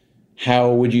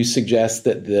 How would you suggest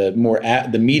that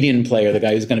the median player, the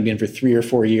guy who's going to be in for 3 or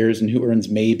 4 years and who earns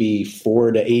maybe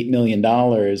 $4 to $8 million,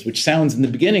 which sounds in the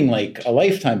beginning like a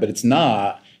lifetime, but it's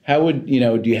not? How would do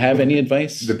you have any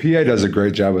advice? The PA does a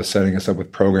great job of setting us up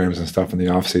with programs and stuff in the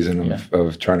off season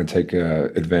of trying to take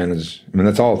advantage.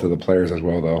 That's all to the players as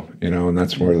well, though. And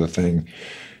that's more of the thing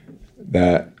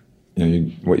that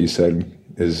what you said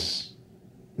is,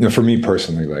 for me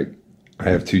personally, like I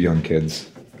have 2 young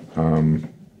kids.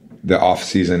 The off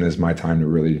season is my time to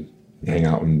really hang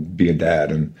out and be a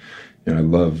dad, and I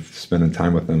love spending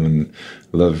time with them and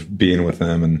love being with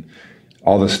them, and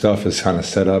all this stuff is kind of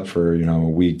set up for,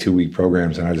 week, 2 week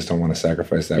programs. And I just don't want to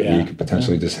sacrifice that week and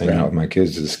potentially just hang out with my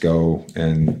kids, just go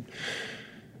and,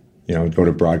 go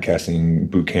to broadcasting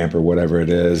boot camp or whatever it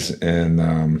is. And,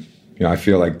 I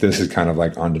feel like this is kind of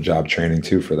like on the job training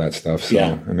too for that stuff.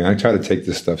 So, I try to take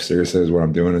this stuff seriously as what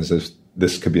I'm doing is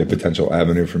this could be a potential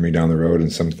avenue for me down the road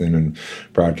and something in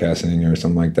broadcasting or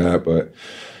something like that. But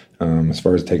as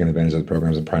far as taking advantage of the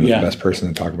programs, I'm probably not the best person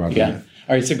to talk about that.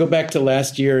 All right, so go back to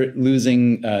last year,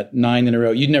 losing 9 in a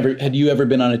row. Had you ever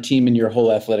been on a team in your whole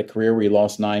athletic career where you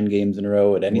lost 9 games in a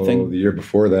row at anything? Well, the year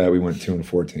before that, we went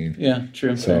 2-14. Yeah,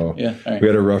 true. So we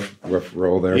had a rough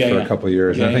roll there for a couple of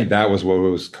years. And I think that was what it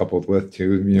was coupled with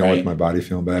too. With my body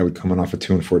feeling bad, we're coming off a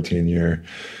 2-14 year,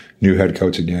 new head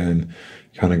coach again,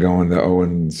 kind of going the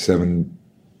 0-7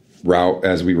 route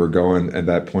as we were going at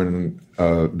that point in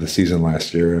the season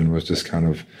last year, and was just kind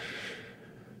of,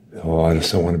 I just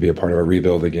don't want to be a part of a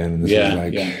rebuild again. And this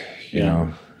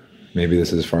is maybe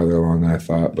this is farther along than I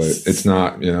thought, but it's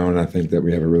not, and I think that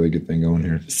we have a really good thing going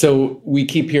here. So we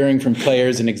keep hearing from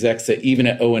players and execs that even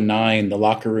at 0-9, the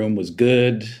locker room was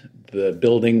good. The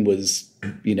building was,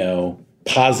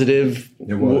 positive.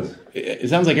 It was. It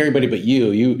sounds like everybody but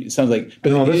you. It sounds like,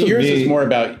 but yours was more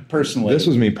about personally. This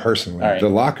was me personally. Right. The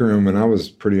locker room, and I was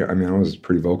pretty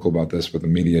vocal about this with the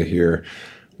media here,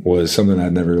 was something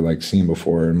I'd never seen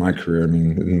before in my career.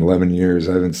 In 11 years,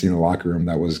 I haven't seen a locker room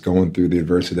that was going through the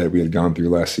adversity that we had gone through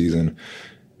last season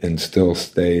and still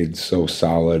stayed so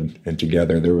solid and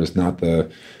together. There was not I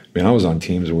was on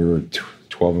teams where we were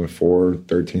 12-4,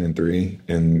 13-3,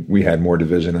 and we had more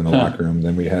division in the locker room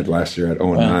than we had last year at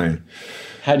 0-9.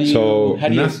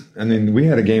 We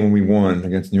had a game when we won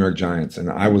against New York Giants,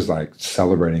 and I was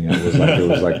celebrating it.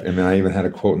 I even had a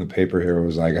quote in the paper here. It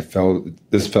was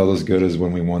this felt as good as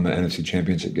when we won the NFC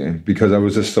Championship game, because I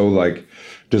was just so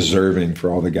deserving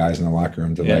for all the guys in the locker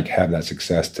room to have that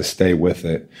success, to stay with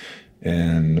it.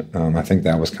 And I think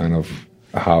that was kind of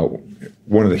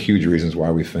one of the huge reasons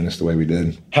why we finished the way we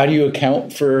did. How do you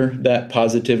account for that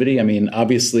positivity?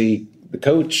 Obviously the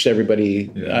coach,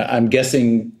 everybody, I'm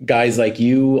guessing guys like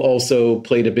you also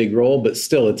played a big role, but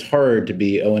still it's hard to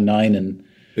be 0-9. And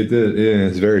it did. Yeah,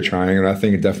 it's very trying. And I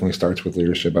think it definitely starts with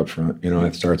leadership up front.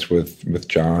 It starts with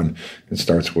John. It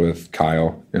starts with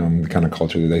Kyle, the kind of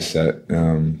culture that they set,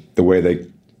 the way they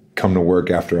come to work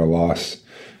after a loss.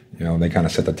 They kind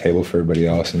of set the table for everybody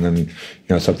else. And then,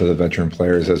 it's up to the veteran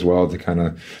players as well to kind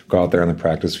of go out there on the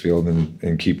practice field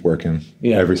and keep working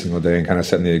every single day and kind of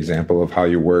setting the example of how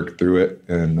you work through it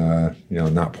and,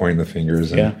 not pointing the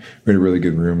fingers. And we had a really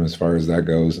good room as far as that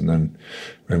goes. And then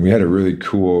we had a really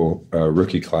cool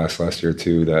rookie class last year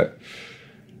too that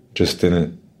just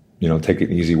didn't, take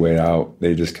an easy way out.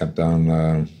 They just kept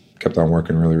on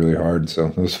working really, really hard. So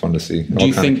it was fun to see. It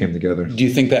all kind of came together. Do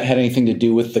you think that had anything to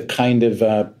do with the kind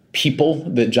of people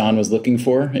that John was looking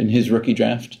for in his rookie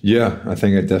draft? Yeah, I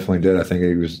think it definitely did. I think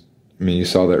it was, you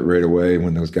saw that right away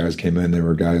when those guys came in. They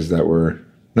were guys that were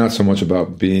not so much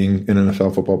about being an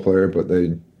NFL football player, but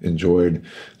they enjoyed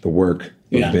the work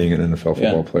of being an NFL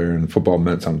football player, and football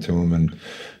meant something to them.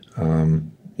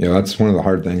 And, that's one of the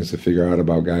hard things to figure out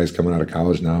about guys coming out of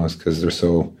college now, is because they're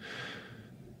so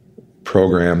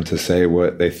programmed to say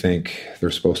what they think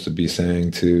they're supposed to be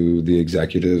saying to the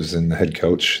executives and the head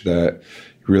coach, that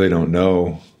you really don't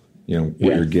know, what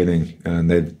you're getting.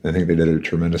 And I think they did a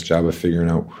tremendous job of figuring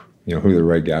out, who the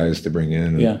right guys to bring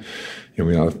in. And,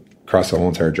 we across the whole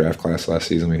entire draft class last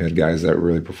season, we had guys that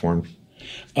really performed.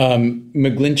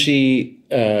 McGlinchey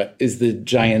is the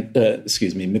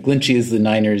McGlinchey is the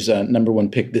Niners' number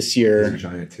 1 pick this year. He's a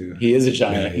giant too. He is a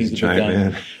giant. Yeah, he's a giant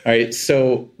man. All right,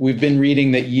 so we've been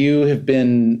reading that you have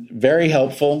been very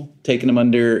helpful, taking him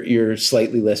under your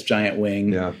slightly less giant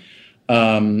wing. Yeah.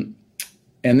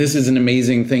 And this is an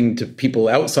amazing thing to people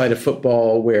outside of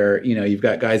football, where you've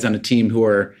got guys on a team who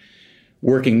are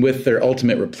working with their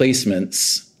ultimate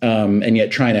replacements, and yet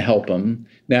trying to help them.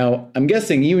 Now, I'm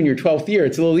guessing you in your 12th year,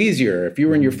 it's a little easier. If you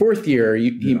were in your 4th year,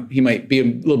 he might be a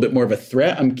little bit more of a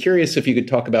threat. I'm curious if you could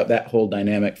talk about that whole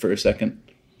dynamic for a second.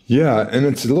 Yeah, and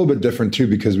it's a little bit different, too,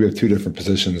 because we have 2 different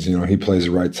positions. He plays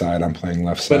the right side, I'm playing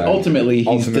left side. But ultimately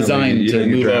he's designed to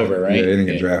move over, right? Yeah, he didn't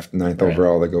get drafted 9th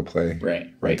overall to go play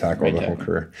right tackle the whole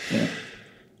career. Yeah.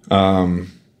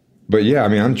 But,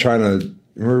 I'm trying to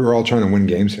 – we're all trying to win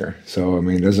games here. So,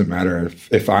 it doesn't matter.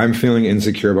 If I'm feeling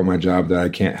insecure about my job that I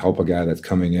can't help a guy that's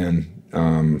coming in,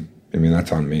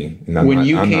 that's on me. And I'm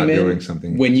not doing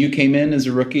something. When you came in as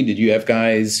a rookie, did you have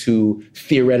guys who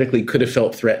theoretically could have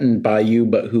felt threatened by you,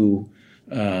 but who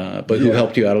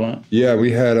helped you out a lot? Yeah,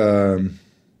 we had a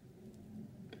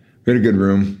good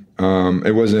room.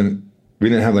 It wasn't. We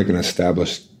didn't have like an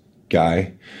established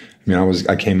guy. I mean,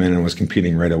 I came in and was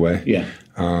competing right away. Yeah.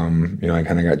 I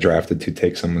kind of got drafted to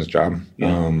take someone's job.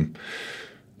 Yeah.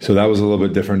 So that was a little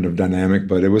bit different of dynamic,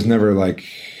 but it was never like,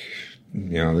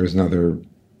 there was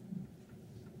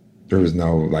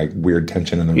no like weird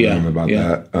tension in the room about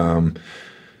that.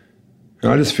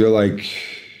 I just feel like,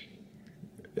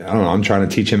 I don't know, I'm trying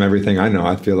to teach him everything I know.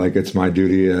 I feel like it's my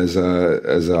duty as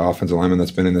an offensive lineman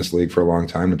that's been in this league for a long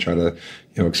time to try to,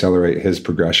 accelerate his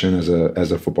progression as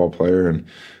a football player. And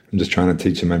I'm just trying to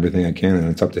teach him everything I can. And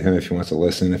it's up to him if he wants to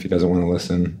listen, if he doesn't want to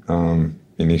listen.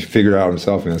 And he figured it out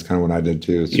himself, and that's kind of what I did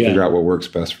too, is figure out what works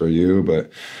best for you.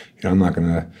 But, I'm not going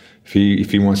to,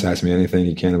 if he wants to ask me anything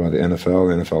he can about the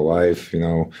NFL life,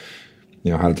 how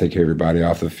to take care of your body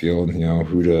off the field,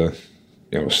 who to,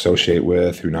 associate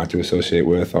with, who not to associate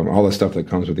with, all the stuff that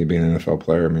comes with you being an NFL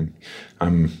player. I mean,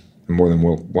 I'm more than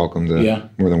welcome to,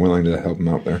 more than willing to help him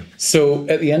out there. So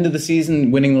at the end of the season,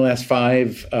 winning the last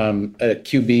 5, a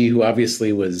QB who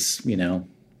obviously was,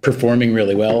 performing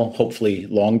really well, hopefully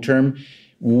long-term.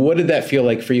 What did that feel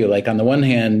like for you? Like on the one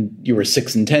hand, you were a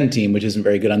 6-10 team, which isn't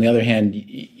very good. On the other hand,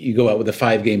 you go out with a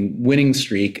 5-game winning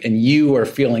streak and you are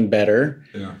feeling better.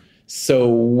 Yeah. So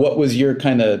what was your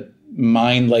kind of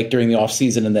mind like during the off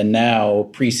season, and then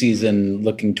now preseason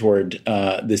looking toward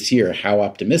this year? How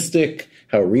optimistic,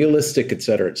 how realistic, et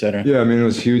cetera, et cetera? Yeah, I mean, it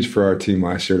was huge for our team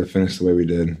last year to finish the way we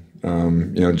did.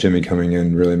 Jimmy coming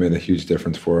in really made a huge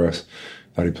difference for us.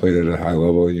 Thought he played at a high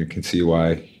level. You can see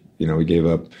why, we gave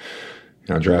up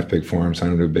draft pick for him,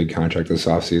 signed him to a big contract this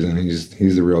offseason.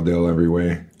 He's the real deal every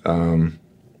way.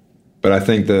 But I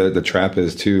think the trap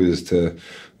is to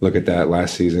look at that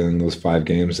last season, those 5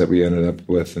 games that we ended up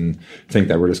with, and think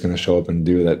that we're just going to show up and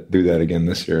do that again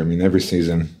this year. I mean, every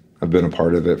season, I've been a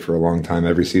part of it for a long time.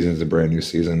 Every season is a brand new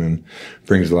season and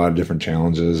brings a lot of different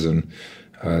challenges and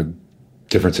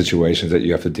different situations that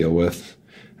you have to deal with,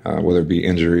 whether it be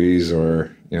injuries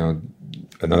or,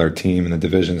 another team in the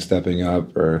division stepping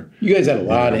up, or you guys had a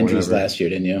lot of injuries last year,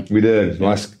 didn't you? We did. The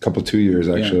last couple 2 years,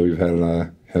 actually, we've had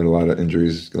a lot of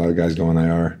injuries. A lot of guys going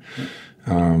IR.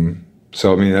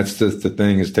 So I mean, that's just the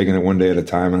thing, is taking it one day at a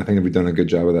time, and I think we've done a good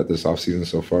job of that this offseason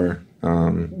so far.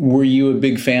 Were you a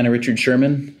big fan of Richard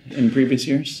Sherman in previous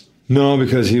years? No,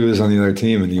 because he was on the other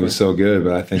team and he was so good.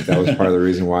 But I think that was part of the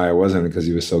reason why I wasn't, because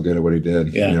he was so good at what he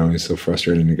did. Yeah. He's so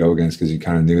frustrating to go against, because you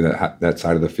kind of knew that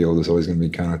side of the field was always going to be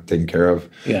kind of taken care of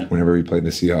whenever we played the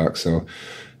Seahawks. So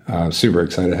super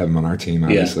excited to have him on our team,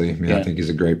 obviously. I mean, I think he's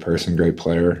a great person, great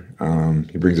player.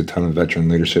 He brings a ton of veteran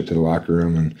leadership to the locker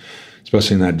room, and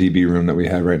especially in that DB room that we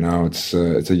have right now, it's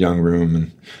a young room, and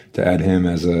to add him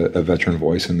as a veteran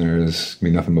voice in there is going to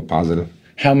be nothing but positive.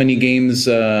 How many games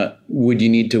would you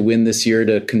need to win this year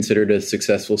to consider it a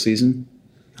successful season?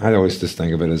 I always just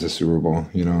think of it as a Super Bowl,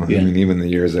 I mean, even the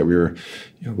years that we were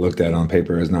looked at on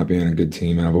paper as not being a good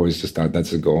team, and I've always just thought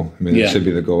that's the goal. I mean, it should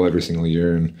be the goal every single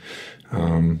year. And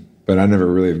but I never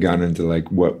really have gotten into like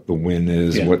what the win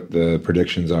is, what the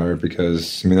predictions are,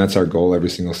 because I mean, that's our goal every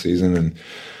single season. And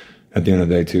at the end of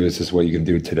the day, too, it's just what you can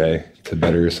do today to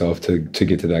better yourself to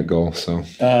get to that goal. So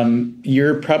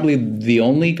you're probably the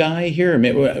only guy here,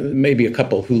 maybe a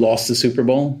couple, who lost the Super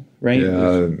Bowl, right?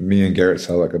 Yeah, me and Garrett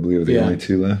Selleck, I believe, are the only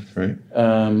 2 left, right?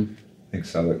 I think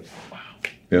Selleck. Wow.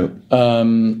 Yep.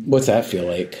 What's that feel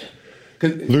like?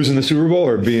 Losing the Super Bowl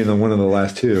or being one of the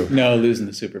last 2? No, losing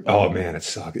the Super Bowl. Oh, man, it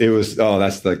sucked. It was,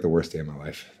 that's like the worst day of my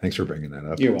life. Thanks for bringing that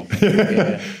up. You're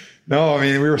welcome. No, I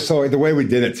mean, we were the way we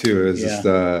did it too, is just,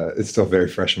 it's still very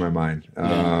fresh in my mind.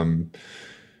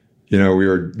 We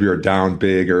were down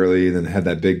big early, and then had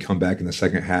that big comeback in the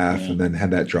second half, and then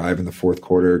had that drive in the fourth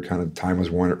quarter. Kind of time was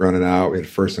running out. We had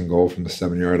 1st and goal from the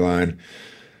 7-yard line,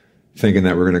 thinking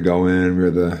that we're going to go in. We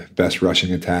were the best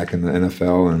rushing attack in the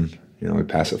NFL, and we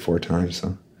passed it 4 times,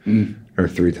 or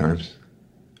 3 times.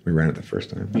 We ran it the first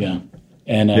time.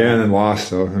 And then lost.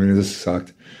 So I mean, it just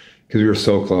sucked, because we were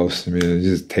so close. I mean, you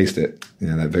just taste it.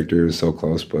 That victory was so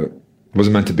close, but it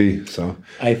wasn't meant to be. So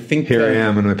I think here I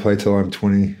am, and I play till I'm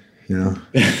 20. 20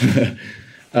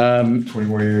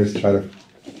 more years to try to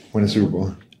win a Super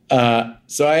Bowl.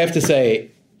 So I have to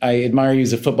say, I admire you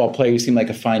as a football player. You seem like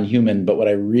a fine human, but what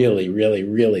I really, really,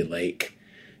 really like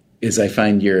is I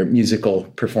find your musical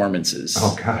performances.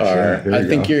 Oh gosh, I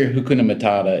think your Hakuna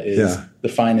Matata is the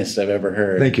finest I've ever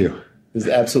heard. Thank you. It's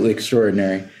absolutely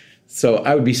extraordinary. So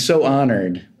I would be so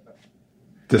honored.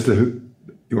 Just you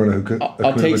want a Hakuna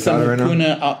I'll take some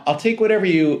Hakuna. Right I'll take whatever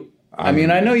you. I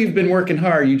mean, I know you've been working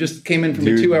hard. You just came in from a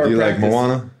 2-hour practice. Do you like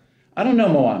Moana? I don't know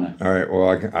Moana. All right. Well,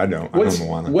 I don't. I know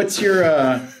Moana. What's your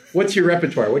What's your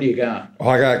repertoire? What do you got? Oh,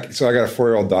 I got a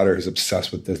 4-year-old daughter who's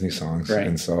obsessed with Disney songs, Right.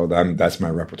 and so that's my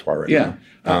repertoire right Yeah.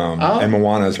 now. And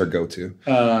Moana is her go-to.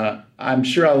 I'm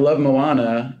sure I'll love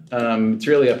Moana. It's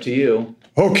really up to you.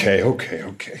 Okay.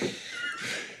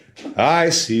 I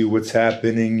see what's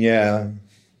happening, yeah.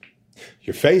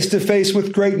 You're face to face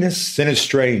with greatness, and it's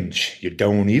strange. You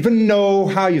don't even know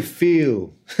how you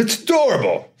feel. It's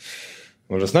adorable.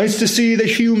 Well, it's nice to see that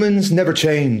humans never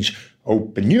change.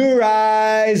 Open your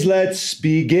eyes, let's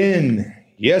begin.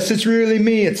 Yes, it's really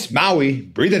me, it's Maui,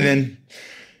 breathing in.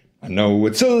 I know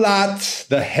it's a lot,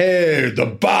 the hair, the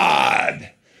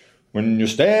bod. When you're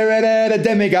staring at a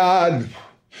demigod.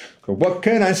 What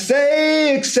can I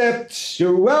say except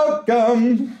you're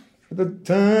welcome for the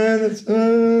time that's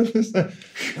All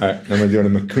right, I'm going to do it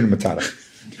in Hakuna Matata.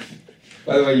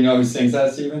 By the way, you know who sings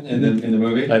that, Stephen, in the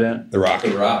movie? I don't. The Rock.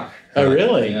 The Rock. Oh,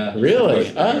 really? Yeah.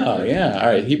 Really? Oh, yeah. All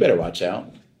right. He better watch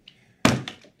out.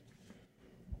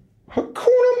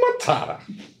 Hakuna Matata.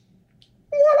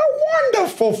 What a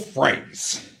wonderful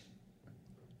phrase.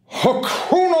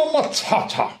 Hakuna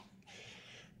Matata.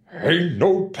 Ain't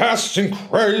no passing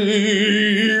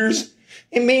craze.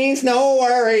 It means no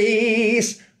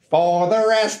worries for the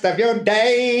rest of your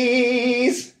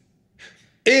days.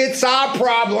 It's our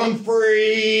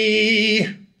problem-free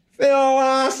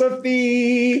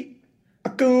philosophy.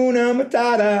 Hakuna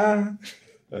Matata.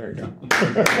 There you go.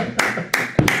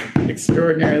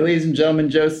 Extraordinary. Ladies and gentlemen,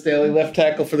 Joe Staley, left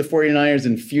tackle for the 49ers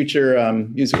and future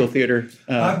musical theater.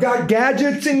 I've got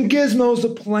gadgets and gizmos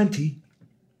aplenty.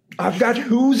 I've got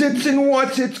who's its and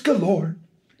what's its galore.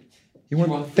 You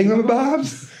want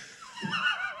thingamabobs?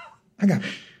 I got,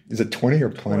 is it 20 or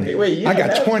plenty? Wait, I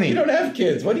got 20. You don't have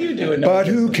kids. What are you doing? But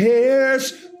who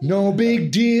cares? No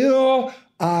big deal.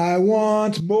 I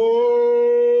want more.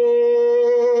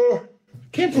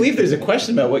 Can't believe there's a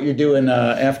question about what you're doing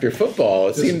after football.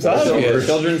 It seems obvious.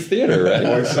 Children's theater, right?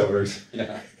 Voiceovers.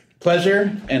 Yeah.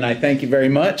 Pleasure, and I thank you very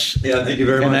much. Yeah, thank you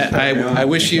very And much. I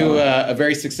wish you a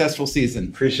very successful season.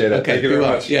 Appreciate it. Okay, Thank you be very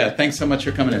well. much. Yeah, thanks so much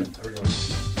for coming in.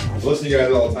 I listen to you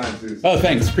guys all the time, too. Oh,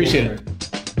 thanks. Appreciate it.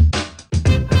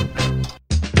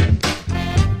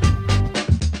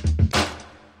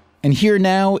 And here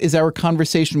now is our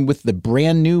conversation with the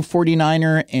brand new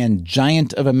 49er and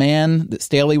giant of a man that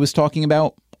Staley was talking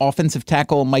about, offensive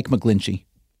tackle Mike McGlinchey.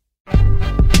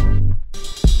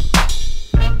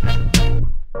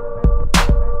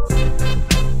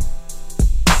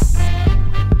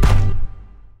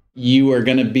 You are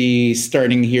going to be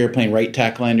starting here playing right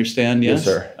tackle, I understand, yes?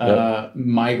 Yes, sir.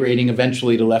 Migrating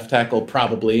eventually to left tackle,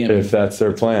 probably. And If that's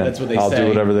their plan, That's what they I'll say. do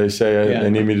whatever they say Yeah.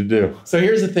 they need me to do. So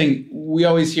here's the thing: we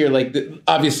always hear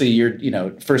obviously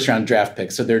you're first round draft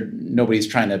pick, so nobody's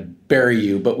trying to bury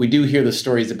you, but we do hear the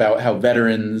stories about how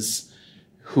veterans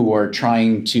who are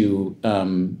trying to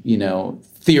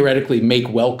theoretically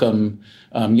make welcome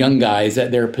young guys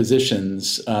at their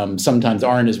positions sometimes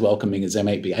aren't as welcoming as they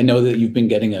might be. I know that you've been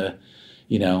getting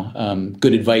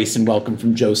good advice and welcome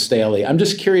from Joe Staley. I'm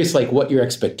just curious, what your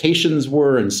expectations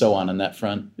were and so on that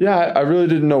front. Yeah, I really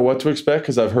didn't know what to expect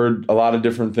because I've heard a lot of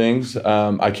different things.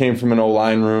 I came from an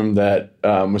O-line room that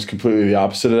was completely the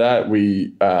opposite of that.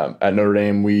 We, at Notre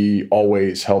Dame, we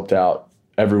always helped out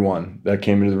everyone that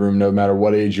came into the room, no matter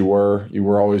what age you were. You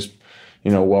were always,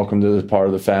 welcome to the part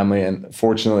of the family. And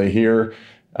fortunately here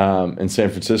in San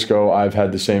Francisco, I've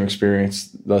had the same experience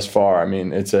thus far. I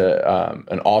mean, it's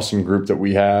an awesome group that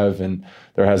we have, and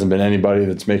there hasn't been anybody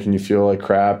that's making you feel like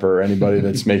crap or anybody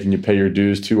that's making you pay your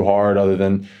dues too hard other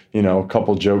than, a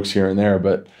couple jokes here and there.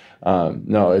 But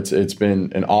no, it's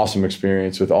been an awesome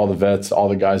experience with all the vets, all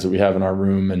the guys that we have in our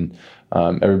room, and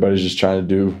everybody's just trying to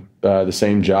do the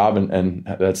same job, and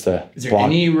that's the Is there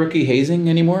any rookie hazing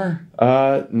anymore?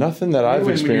 Nothing that I've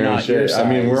experienced yet. I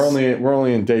mean, we're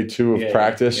only in day 2 of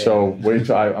practice, so wait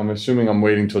till I'm assuming I'm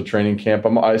waiting till training camp.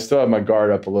 I still have my guard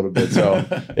up a little bit, so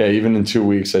yeah, even in 2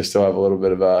 weeks, I still have a little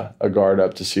bit of a guard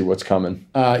up to see what's coming.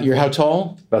 You're how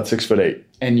tall? About 6'8".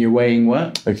 And you're weighing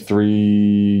what? Like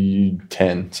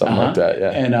 310, something like that.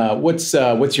 Yeah. And what's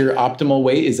your optimal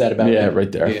weight? Is that about? Yeah,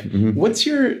 right there. Yeah. Mm-hmm. What's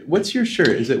your shirt?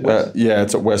 Is it West? Yeah,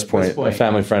 it's at West Point. West Point. A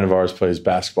family friend of ours plays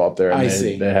basketball up there. And I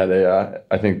see. They had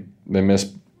I think they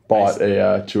bought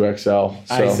a 2XL.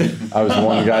 So I was the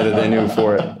one guy that they knew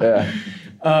for it. Yeah.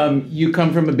 You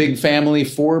come from a big family,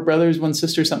 4 brothers, 1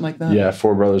 sister, something like that? Yeah,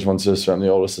 4 brothers, 1 sister. I'm the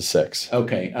oldest of 6.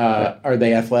 Okay. Are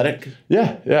they athletic?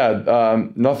 Yeah.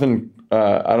 Nothing.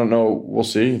 I don't know. We'll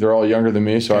see. They're all younger than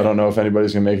me, so I don't know if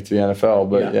anybody's gonna make it to the NFL.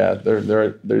 But yeah, they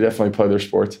definitely play their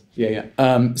sports. Yeah.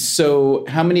 So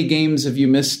how many games have you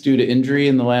missed due to injury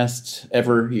in the last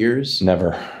ever years?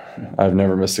 Never. I've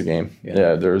never missed a game.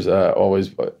 Yeah. There's always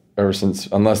ever since,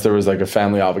 unless there was like a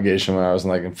family obligation when I was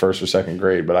in first or second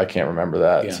grade, but I can't remember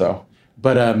that. Yeah. So.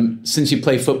 But since you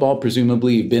play football,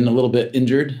 presumably you've been a little bit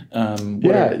injured.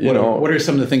 What are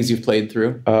some of the things you've played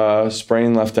through?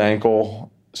 Sprained left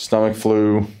ankle, stomach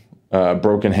flu,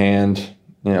 broken hand,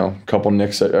 a couple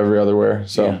nicks every other where.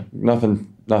 So nothing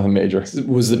major.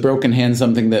 Was the broken hand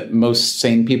something that most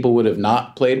sane people would have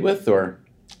not played with, or?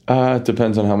 It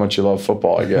depends on how much you love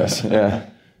football, I guess. Yeah.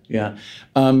 Yeah.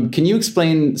 Can you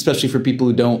explain, especially for people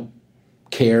who don't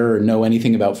care or know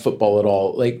anything about football at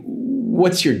all,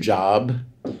 what's your job?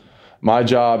 My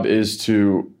job is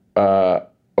to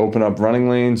open up running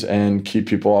lanes and keep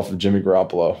people off of Jimmy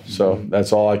Garoppolo. So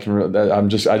that's all I can. I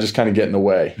just kind of get in the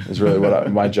way. Is really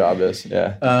what my job is.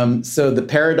 Yeah. So the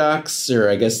paradox, or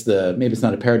I guess maybe it's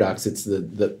not a paradox. It's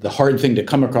the hard thing to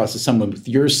come across is someone with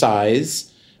your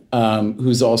size,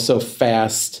 who's also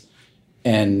fast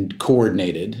and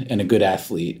coordinated and a good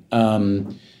athlete.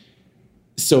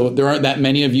 So there aren't that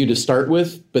many of you to start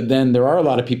with, but then there are a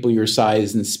lot of people your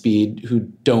size and speed who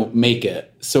don't make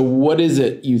it. So what is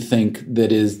it you think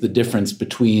that is the difference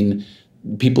between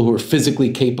people who are physically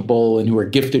capable and who are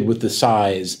gifted with the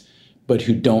size, but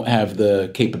who don't have the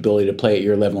capability to play at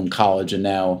your level in college and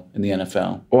now in the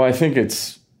NFL? Well, I think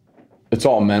it's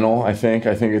all mental. I think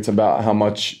it's about how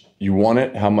much you want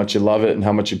it, how much you love it, and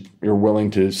how much you're willing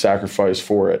to sacrifice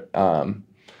for it.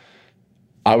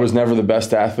 I was never the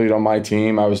best athlete on my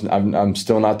team. I'm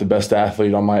still not the best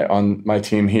athlete on my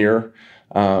team here,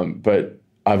 but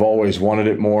I've always wanted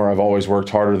it more. I've always worked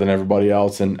harder than everybody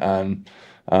else, and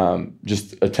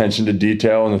just attention to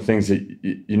detail and the things that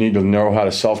you need to know how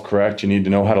to self-correct. You need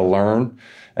to know how to learn,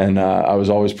 and I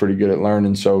was always pretty good at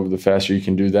learning. So the faster you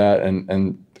can do that,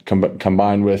 and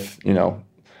combined with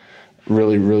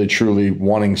really, really, truly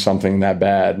wanting something that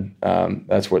bad,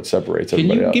 that's what separates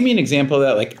everybody else. Can you give me an example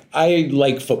of that? I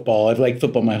like football. I've liked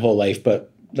football my whole life,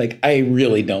 but I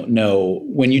really don't know.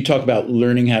 When you talk about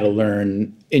learning how to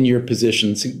learn in your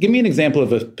position, so give me an example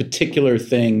of a particular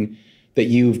thing that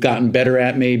you've gotten better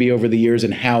at maybe over the years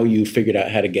and how you figured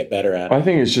out how to get better at it. I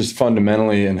think it's just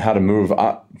fundamentally in how to move.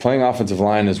 Playing offensive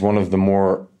line is one of the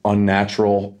more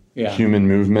unnatural human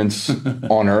movements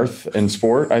on earth in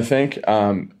sport. I think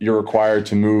you're required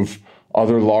to move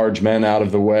other large men out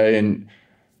of the way, and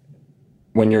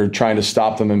when you're trying to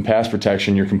stop them in pass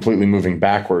protection, you're completely moving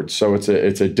backwards. So it's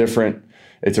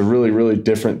a really, really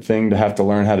different thing to have to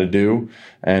learn how to do,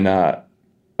 and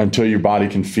until your body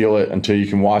can feel it, until you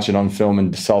can watch it on film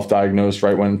and self-diagnose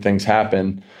right when things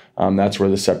happen, that's where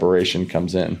the separation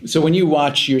comes in. So when you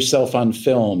watch yourself on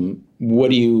film,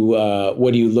 what do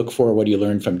you look for? What do you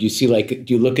learn from? Do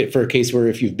you look at for a case where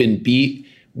if you've been beat,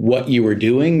 what you were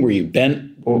doing? Were you bent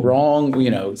wrong?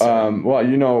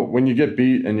 Well, when you get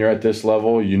beat and you're at this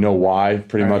level, you know why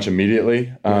pretty much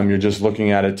immediately. You're just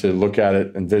looking at it to look at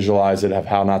it and visualize it of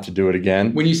how not to do it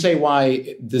again. When you say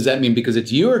why, does that mean because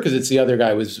it's you or because it's the other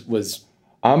guy was?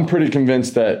 I'm pretty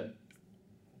convinced that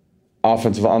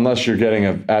offensive, unless you're getting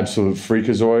an absolute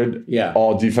freakazoid,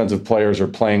 all defensive players are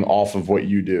playing off of what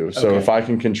you do. So if I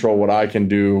can control what I can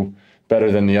do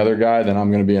better than the other guy, then I'm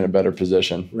going to be in a better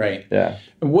position. Right. Yeah.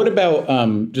 What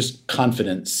about just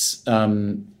confidence?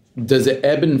 Does it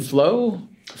ebb and flow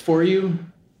for you?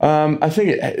 I think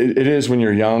it is when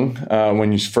you're young,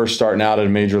 when you're first starting out at a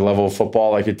major level of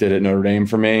football, like it did at Notre Dame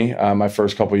for me. My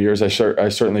first couple of years, I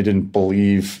certainly didn't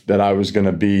believe that I was going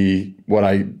to be what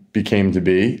I became to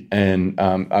be, and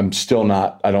I'm still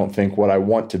not, I don't think, what I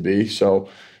want to be. So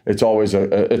it's always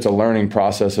it's a learning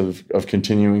process of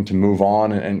continuing to move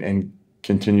on and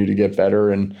continue to get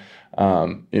better. And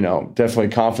definitely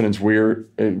confidence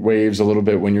waves a little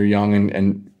bit when you're young,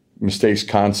 and mistakes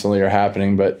constantly are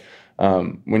happening, but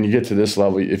when you get to this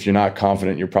level, if you're not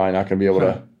confident, you're probably not going to be able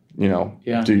to,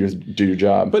 do your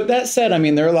job. But that said,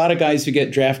 there are a lot of guys who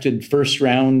get drafted first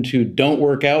round who don't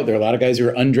work out. There are a lot of guys who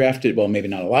are undrafted. Well, maybe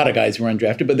not a lot of guys who are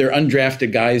undrafted, but they're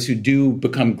undrafted guys who do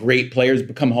become great players,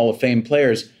 become Hall of Fame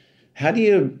players. How do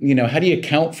you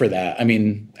account for that? I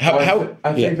think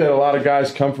that a lot of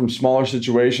guys come from smaller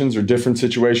situations or different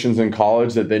situations in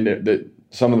college that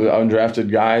some of the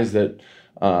undrafted guys that,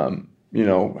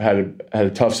 had a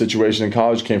tough situation in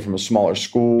college, came from a smaller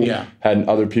school, had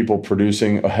other people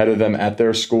producing ahead of them at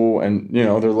their school, and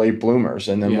they're late bloomers.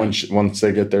 And then once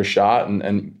they get their shot,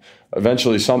 and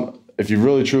eventually if you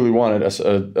really truly want it,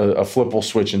 a flip will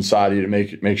switch inside you to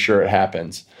make sure it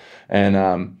happens. And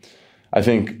I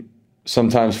think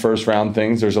sometimes first round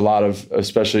things, there's a lot of,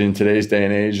 especially in today's day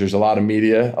and age, there's a lot of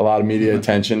media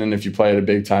attention. And if you play at a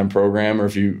big time program, or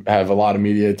if you have a lot of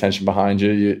media attention behind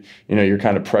you, you're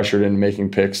kind of pressured into making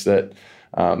picks that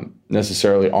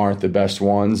necessarily aren't the best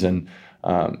ones. And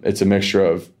it's a mixture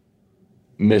of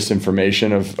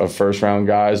misinformation of first round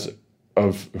guys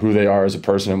of who they are as a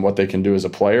person and what they can do as a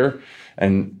player.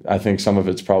 And I think some of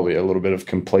it's probably a little bit of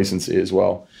complacency as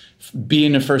well.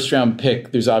 Being a first round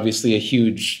pick, there's obviously a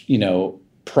huge,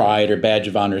 pride or badge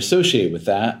of honor associated with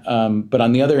that. But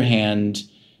on the other hand,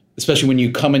 especially when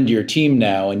you come into your team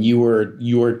now and you were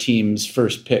your team's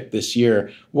first pick this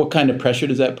year, what kind of pressure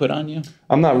does that put on you?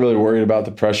 I'm not really worried about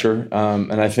the pressure.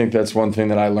 And I think that's one thing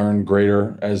that I learned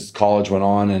greater as college went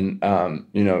on.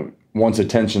 And, once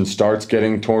attention starts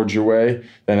getting towards your way,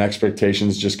 then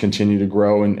expectations just continue to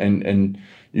grow. And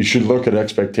you should look at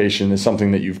expectation as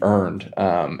something that you've earned.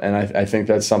 And I think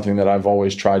that's something that I've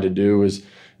always tried to do is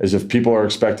if people are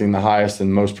expecting the highest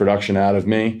and most production out of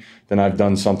me, then I've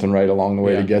done something right along the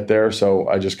way to get there. So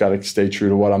I just got to stay true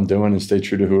to what I'm doing and stay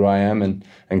true to who I am, and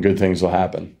good things will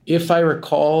happen. If I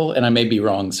recall, and I may be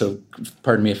wrong, so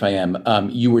pardon me if I am,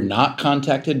 you were not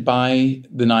contacted by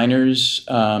the Niners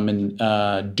during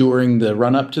the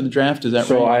run-up to the draft, is that right?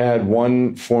 So I had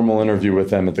one formal interview with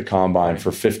them at the Combine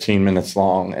for 15 minutes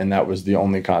long, and that was the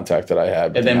only contact that I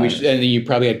had. And then you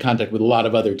probably had contact with a lot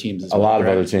of other teams as well. A lot of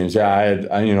other teams, yeah. I had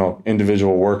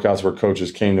individual workouts where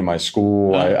coaches came to my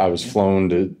school. I was flown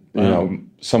to,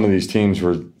 some of these teams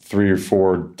were 3 or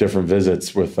 4 different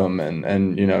visits with them,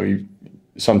 and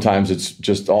sometimes it's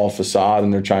just all facade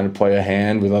and they're trying to play a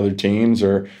hand with other teams,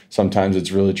 or sometimes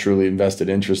it's really truly invested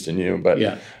interest in you.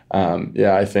 But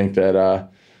I think that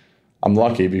I'm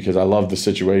lucky because I love the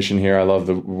situation here. I love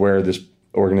where this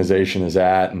organization is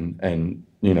at, and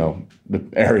the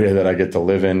area that I get to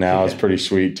live in now is pretty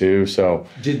sweet too. So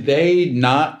did they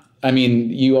not? I mean,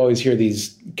 you always hear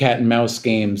these cat and mouse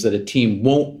games that a team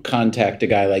won't contact a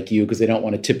guy like you because they don't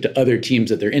want to tip to other teams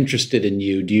that they're interested in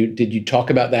you. Did you talk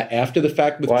about that after the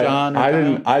fact with John? I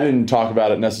didn't talk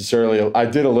about it necessarily. I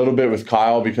did a little bit with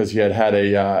Kyle because he had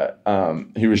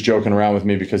he was joking around with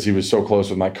me because he was so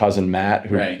close with my cousin Matt,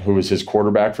 who was his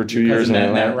quarterback for 2 years.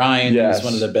 And Matt Ryan is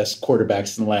one of the best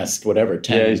quarterbacks in the last 10.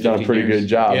 Yeah, he's done a pretty good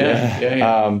job.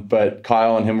 Yeah. But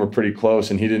Kyle and him were pretty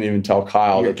close, and he didn't even tell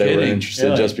Kyle that they were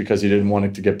interested just because he didn't want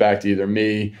it to get back to either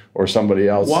me or somebody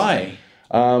else. Why?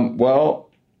 Well,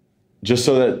 just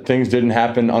so that things didn't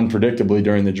happen unpredictably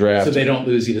during the draft. So they don't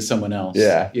lose you to someone else.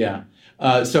 Yeah.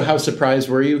 So how surprised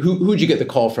were you? Who'd you get the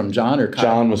call from, John or Kyle?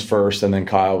 John was first, and then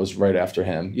Kyle was right after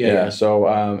him. Yeah. So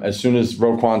as soon as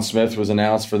Roquan Smith was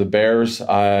announced for the Bears,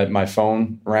 my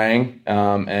phone rang,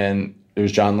 and it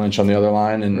was John Lynch on the other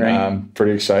line, and I'm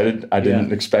pretty excited. I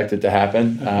didn't expect it to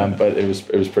happen, but it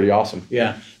was pretty awesome.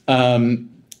 Yeah.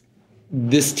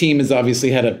 This team has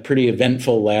obviously had a pretty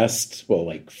eventful last,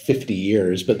 50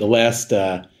 years, but the last,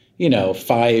 5,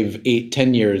 8,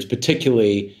 10 years,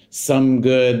 particularly some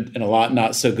good and a lot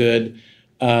not so good.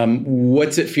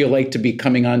 What's it feel like to be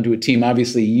coming onto a team?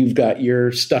 Obviously, you've got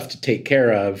your stuff to take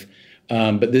care of,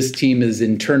 but this team is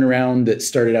in turnaround that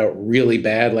started out really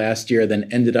bad last year, then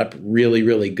ended up really,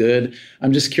 really good.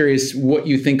 I'm just curious what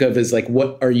you think of as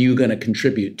what are you going to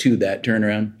contribute to that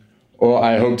turnaround? Well,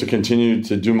 I hope to continue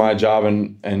to do my job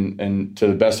and to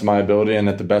the best of my ability and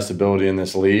at the best ability in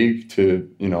this league to,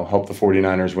 help the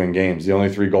 49ers win games. The only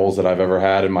 3 goals that I've ever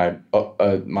had in my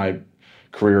my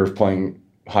career of playing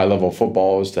high-level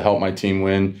football is to help my team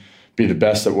win, be the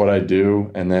best at what I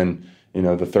do, and then,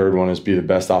 the third one is be the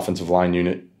best offensive line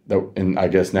unit. I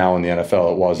guess now in the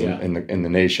NFL, it was in the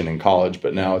nation in college,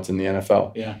 but now it's in the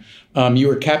NFL. Yeah. You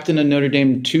were captain of Notre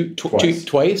Dame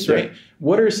twice, right? Yeah.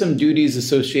 What are some duties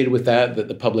associated with that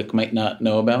the public might not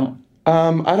know about?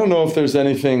 I don't know if there's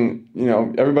anything,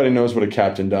 everybody knows what a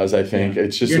captain does, I think.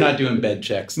 It's just you're not doing bed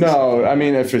checks. No, I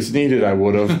mean, if it's needed, I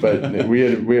would have, but we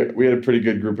had a pretty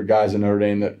good group of guys in Notre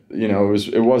Dame that,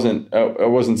 it wasn't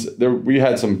there. We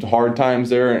had some hard times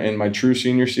there in my true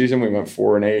senior season. We went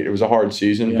 4-8. It was a hard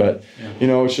season, but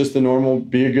it's just the normal,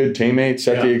 be a good teammate,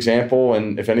 set the example.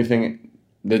 And if anything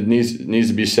that needs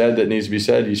to be said,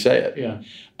 you say it. Yeah.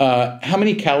 How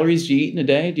many calories do you eat in a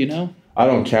day? Do you know? I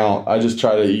don't count. I just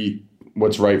try to eat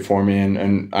what's right for me,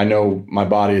 and I know my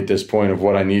body at this point of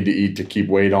what I need to eat to keep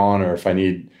weight on, or if I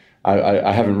need.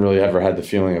 I haven't really ever had the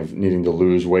feeling of needing to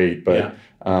lose weight, but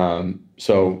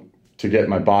so to get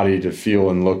my body to feel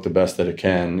and look the best that it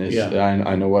can is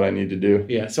I know what I need to do.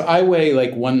 Yeah. So I weigh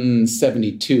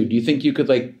 172. Do you think you could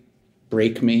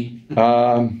break me?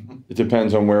 It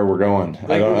depends on where we're going.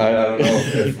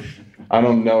 I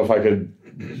don't know if I could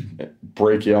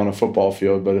break you on a football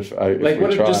field, but if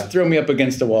just throw me up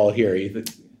against a wall here.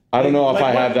 I don't know if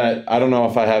I have that. I don't know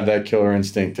if I have that killer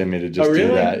instinct in me to just do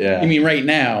that. Yeah. You mean right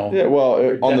now? Yeah. Well,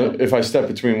 if I step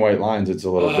between white lines, it's a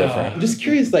little different. I'm just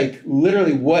curious,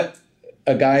 literally what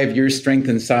a guy of your strength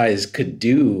and size could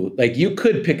do. Like, you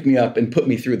could pick me up and put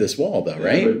me through this wall, though,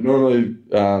 right? But normally,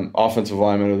 offensive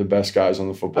linemen are the best guys on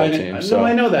the football team.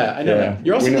 I know that. I know that.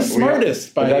 You're also the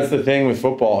smartest. But that's the thing with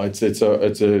football. It's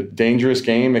a dangerous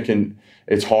game.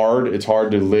 It's hard. It's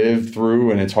hard to live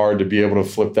through, and it's hard to be able to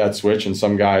flip that switch. And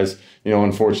some guys,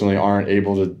 unfortunately, aren't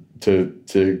able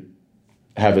to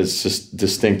have as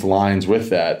distinct lines with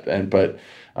that. But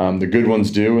the good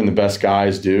ones do, and the best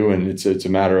guys do. And it's a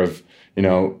matter of,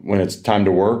 when it's time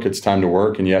to work, it's time to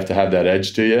work, and you have to have that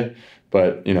edge to you.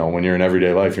 But, when you're in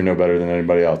everyday life, you're no better than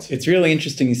anybody else. It's really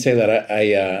interesting you say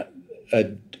that.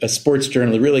 A sports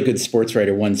journalist, a really good sports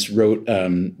writer, once wrote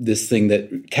this thing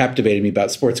that captivated me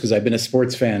about sports, because I've been a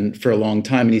sports fan for a long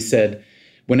time. And he said,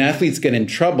 when athletes get in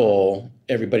trouble,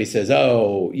 everybody says,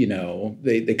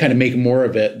 they kind of make more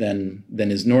of it than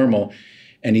is normal.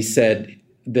 And he said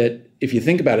that if you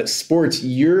think about it, sports,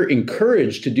 you're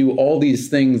encouraged to do all these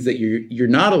things that you're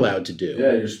not allowed to do.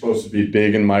 Yeah, you're supposed to be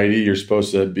big and mighty. You're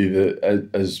supposed to be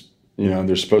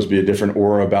there's supposed to be a different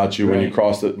aura about you when you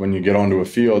when you get onto a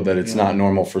field that it's not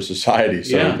normal for society.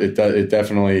 So it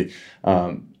definitely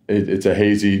it's a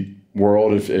hazy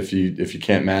world if you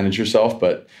can't manage yourself.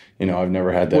 But I've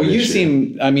never had that. Well, you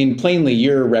seem. I mean, plainly,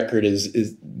 your record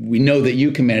is. We know that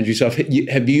you can manage yourself.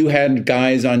 Have you had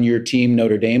guys on your team,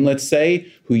 Notre Dame, let's say,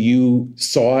 who you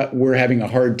saw were having a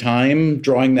hard time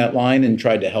drawing that line and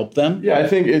tried to help them? Yeah, I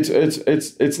think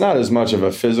it's not as much of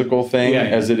a physical thing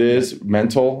as it is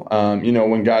mental.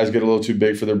 When guys get a little too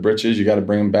big for their britches, you got to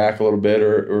bring them back a little bit,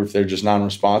 or if they're just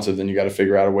non-responsive, then you got to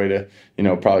figure out a way to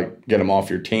probably get them off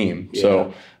your team. Yeah.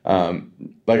 So,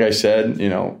 like I said,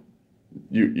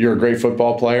 you're a great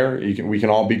football player. We can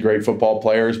all be great football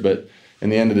players, but in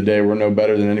the end of the day, we're no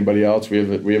better than anybody else. We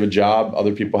have a job.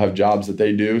 Other people have jobs that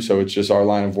they do, so it's just our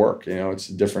line of work. It's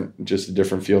a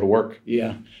different field of work.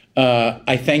 Yeah.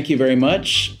 I thank you very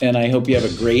much, and I hope you have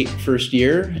a great first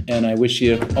year, and I wish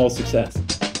you all success.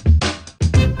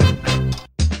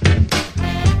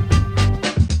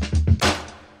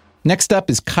 Next up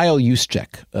is Kyle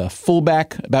Juszczyk, a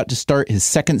fullback about to start his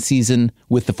second season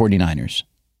with the 49ers.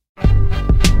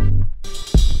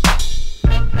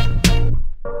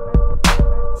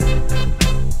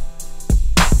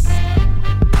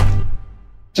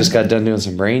 Just got done doing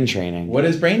some brain training. What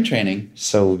is brain training?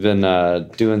 So we've been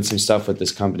doing some stuff with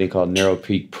this company called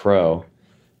NeuroPeak Pro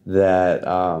that,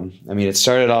 it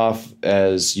started off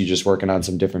as you just working on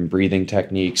some different breathing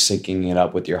techniques, syncing it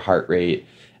up with your heart rate.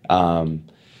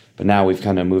 But now we've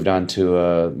kind of moved on to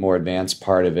a more advanced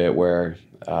part of it where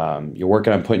you're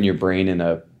working on putting your brain in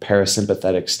a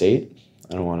parasympathetic state.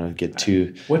 I don't want to get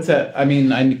too... What's that? I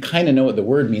mean, I kind of know what the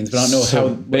word means, but I don't know how...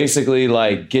 Basically,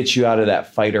 get you out of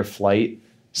that fight or flight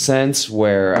sense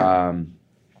where, a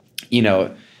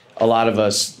lot of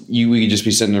us, we could just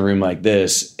be sitting in a room like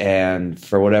this, and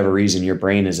for whatever reason, your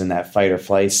brain is in that fight or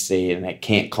flight state, and it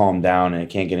can't calm down, and it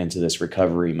can't get into this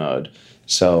recovery mode.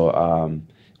 So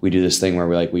we do this thing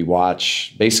where we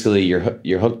watch. Basically,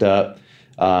 you're hooked up.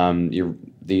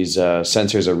 These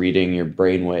sensors are reading your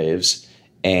brain waves,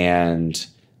 and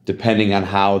depending on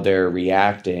how they're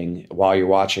reacting while you're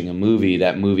watching a movie,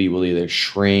 that movie will either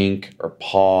shrink or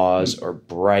pause or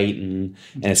brighten.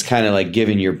 And it's kind of like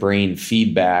giving your brain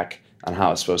feedback on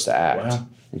how it's supposed to act. Wow.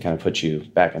 And kind of put you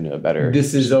back into a better...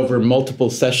 This is over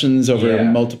multiple sessions, over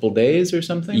multiple days or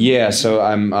something? Yeah, so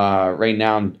I'm right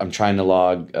now I'm trying to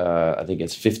log, I think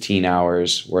it's 15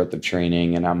 hours worth of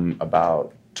training, and I'm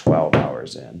about 12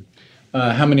 hours in.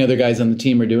 How many other guys on the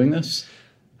team are doing this?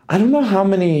 I don't know how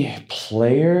many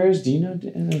players. Do you know?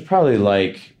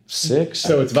 Probably 6.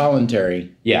 So it's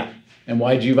voluntary. Yeah. And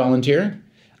why did you volunteer?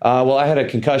 Well, I had a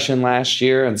concussion last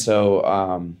year, and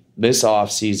so this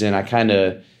off season, I kind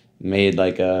of made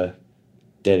I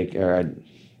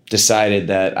decided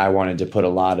that I wanted to put a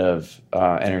lot of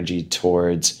energy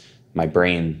towards my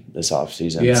brain this off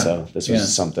season. Yeah. So this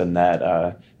was something that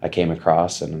I came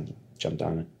across and jumped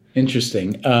on it.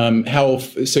 Interesting.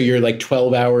 So you're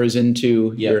 12 hours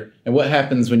into your, and what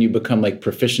happens when you become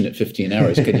proficient at 15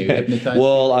 hours? Can you hypnotize?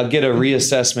 Well, I'll get a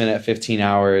reassessment at 15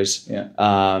 hours. Yeah.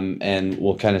 And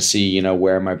we'll kind of see,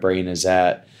 where my brain is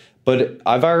at. But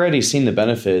I've already seen the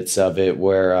benefits of it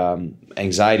where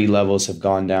anxiety levels have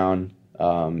gone down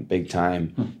big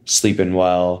time, sleeping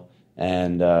well,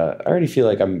 and I already feel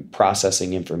like I'm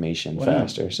processing information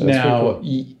faster. So now,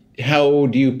 it's how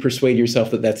do you persuade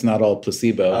yourself that that's not all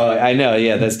placebo? I know,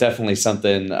 yeah, that's definitely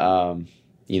something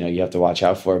you have to watch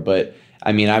out for. But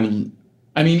even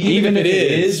if it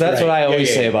is, that's what I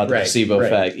always say about the placebo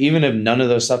effect. Even if none of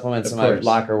those supplements in my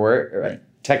locker work,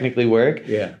 technically work,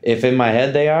 if in my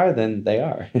head they are, then they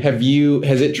are.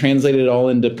 Has it translated all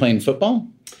into playing football?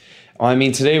 Well, I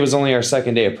mean, today was only our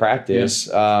second day of practice.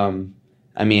 Yeah.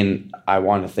 I mean, I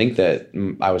want to think that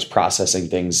I was processing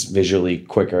things visually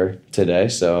quicker today.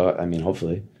 So, I mean,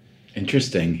 hopefully.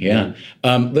 Interesting. Yeah.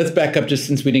 Let's back up just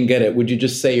since we didn't get it. Would you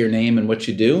just say your name and what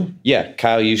you do? Yeah.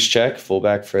 Kyle Juszczyk,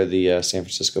 fullback for the San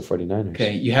Francisco 49ers.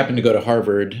 Okay. You happen to go to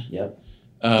Harvard. Yep.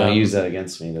 Don't use that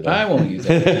against me today. I won't use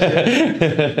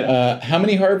that. How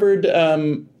many Harvard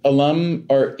alum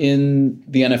are in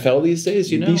the NFL these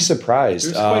days? You'd be surprised.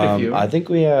 There's quite a few. I think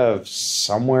we have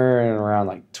somewhere around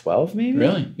like 12 maybe.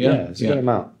 Really? Yeah. It's a good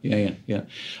amount. Yeah.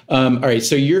 All right.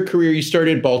 So your career, you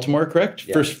started Baltimore, correct?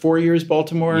 Yeah. First 4 years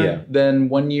Baltimore. Yeah. Then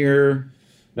 1 year.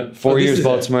 No, 4 years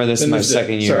Baltimore. This is my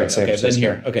second year at San Francisco. Then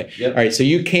here. Okay. Yep. All right. So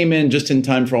you came in just in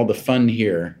time for all the fun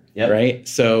here. Yep. Right.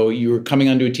 So you were coming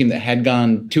onto a team that had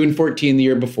gone 2-14 the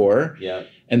year before. Yeah.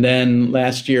 And then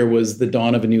last year was the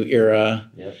dawn of a new era.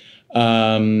 Yep.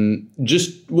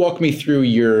 Just walk me through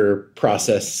your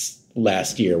process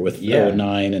last year with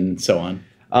 09 and so on.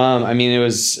 I mean, it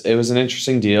was an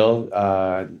interesting deal.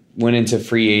 Went into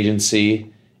free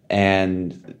agency,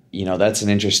 and that's an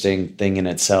interesting thing in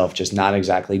itself. Just not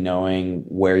exactly knowing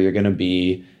where you're going to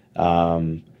be.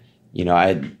 I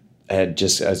had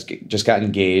just got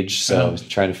engaged, so I was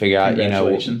trying to figure out.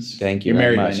 Congratulations! Thank you. You're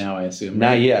very married much. by now, I assume.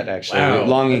 Not yet, actually. Wow,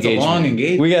 long that's engagement. A long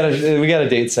engagement. We got a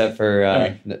date set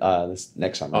for this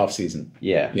next summer. Off season.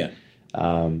 Yeah.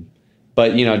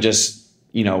 But just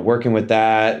working with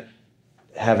that,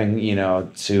 having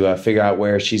to figure out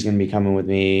where she's going to be coming with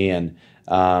me, and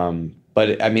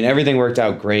but I mean everything worked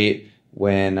out great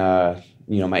when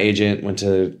my agent went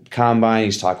to Combine.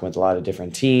 He's talking with a lot of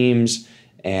different teams,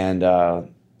 and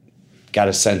got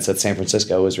a sense that San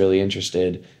Francisco was really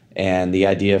interested, and the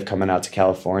idea of coming out to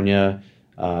California,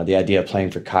 the idea of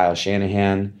playing for Kyle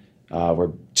Shanahan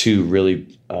were two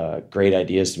really great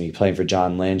ideas to me. Playing for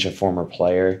John Lynch, a former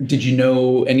player. Did you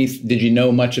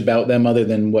know much about them other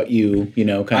than what you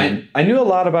I knew a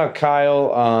lot about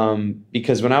Kyle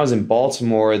because when I was in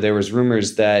Baltimore, there was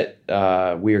rumors that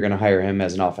we were going to hire him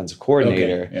as an offensive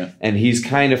coordinator. Okay, yeah. And he's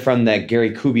kind of from that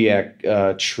Gary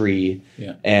Kubiak tree.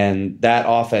 Yeah. And that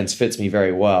offense fits me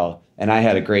very well. And I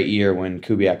had a great year when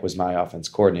Kubiak was my offense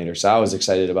coordinator. So I was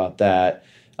excited about that.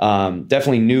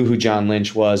 Definitely knew who John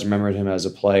Lynch was, remembered him as a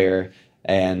player,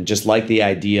 and just liked the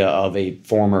idea of a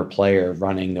former player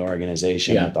running the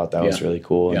organization. I thought that was really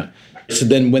cool. Yeah. So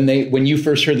then when you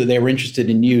first heard that they were interested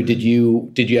in you, did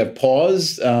you have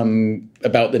pause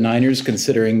about the Niners,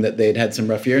 considering that they'd had some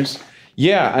rough years?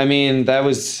 Yeah, I mean, that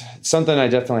was something I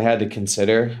definitely had to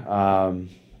consider,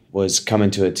 was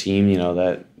coming to a team,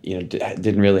 that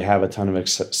didn't really have a ton of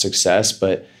success,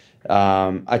 but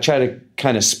I try to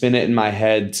kind of spin it in my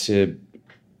head to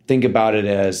think about it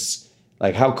as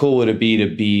like, how cool would it be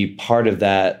to be part of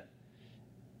that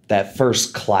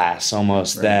first class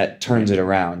almost that turns it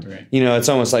around. Right. It's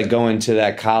almost like going to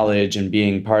that college and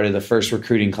being part of the first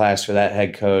recruiting class for that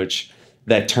head coach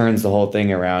that turns the whole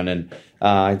thing around. And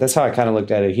that's how I kind of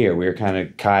looked at it here. We were kind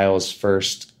of Kyle's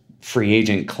first free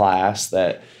agent class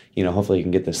that, hopefully you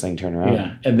can get this thing turned around.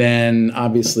 Yeah. And then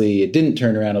obviously it didn't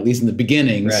turn around, at least in the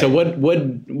beginning. Right. So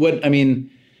what, I mean,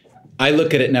 I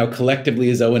look at it now collectively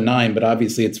as 0-9, but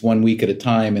obviously it's 1 week at a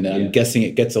time. And I'm guessing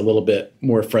it gets a little bit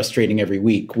more frustrating every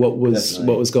week. What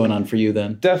was going on for you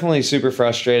then? Definitely super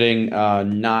frustrating.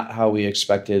 Not how we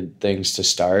expected things to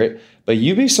start, but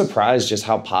you'd be surprised just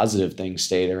how positive things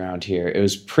stayed around here. It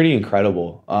was pretty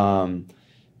incredible.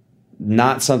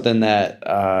 Not something that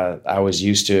I was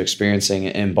used to experiencing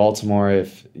in Baltimore.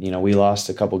 If we lost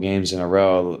a couple games in a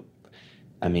row,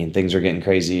 I mean, things were getting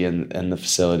crazy in the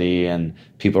facility, and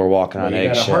people were walking on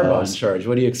eggshells. You got a Harbaugh in charge.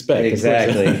 What do you expect?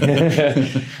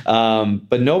 Exactly.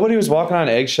 But nobody was walking on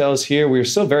eggshells here. We were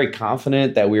still very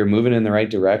confident that we were moving in the right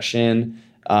direction.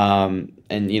 And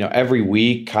every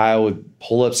week Kyle would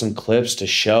pull up some clips to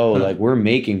show like we're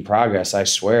making progress. I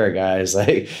swear, guys,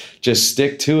 like just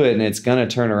stick to it and it's gonna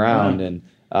turn around. And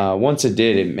once it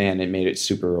did, it made it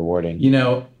super rewarding.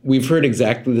 We've heard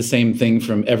exactly the same thing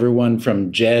from everyone,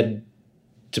 from Jed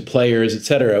to players, et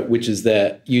cetera, which is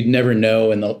that you'd never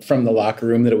know from the locker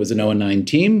room that it was an 0-9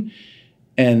 team.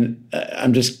 And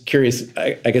I'm just curious,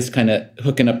 I guess kind of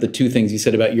hooking up the two things you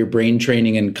said about your brain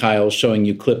training and Kyle showing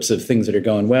you clips of things that are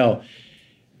going well.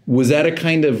 Was that a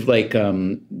kind of like,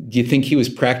 do you think he was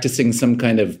practicing some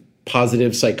kind of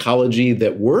positive psychology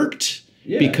that worked?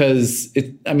 Yeah. Because,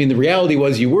 the reality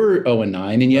was you were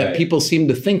 0-9, and yet people seem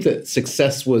to think that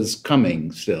success was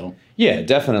coming still. Yeah,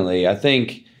 definitely. I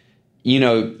think, you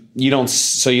don't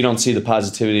see the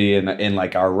positivity in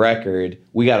like our record.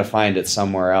 We got to find it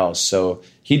somewhere else. So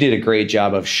he did a great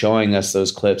job of showing us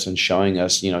those clips and showing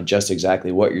us, just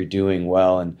exactly what you're doing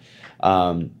well. And,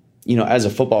 as a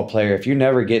football player, if you're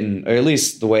never getting, or at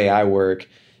least the way I work,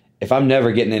 if I'm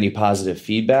never getting any positive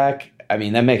feedback, I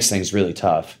mean, that makes things really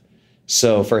tough.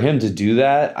 So for him to do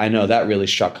that, I know that really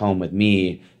struck home with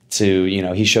me to,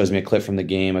 he shows me a clip from the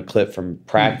game, a clip from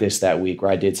practice that week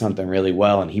where I did something really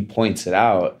well, and he points it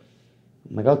out.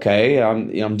 I'm like, okay,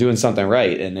 I'm doing something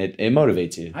right, and it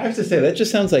motivates you. I have to say, that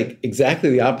just sounds like exactly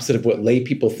the opposite of what lay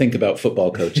people think about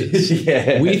football coaches.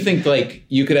 Yeah. We think like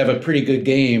you could have a pretty good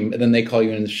game, and then they call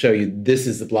you and show you this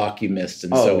is the block you missed,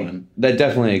 and so on. That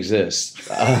definitely exists.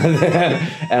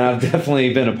 And I've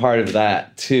definitely been a part of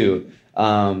that too.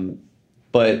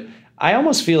 But I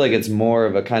almost feel like it's more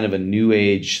of a kind of a new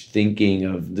age thinking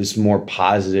of this more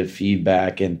positive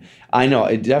feedback. And I know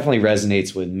it definitely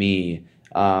resonates with me.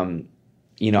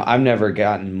 I've never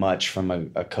gotten much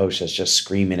from a coach that's just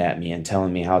screaming at me and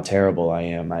telling me how terrible I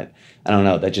am. I don't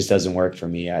know. That just doesn't work for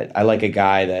me. I like a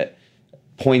guy that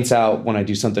points out when I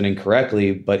do something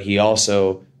incorrectly, but he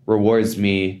also rewards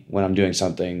me when I'm doing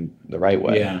something the right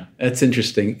way. Yeah, that's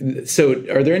interesting. So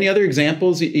are there any other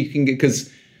examples you can get? Because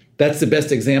that's the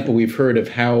best example we've heard of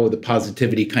how the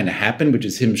positivity kind of happened, which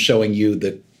is him showing you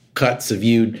the cuts of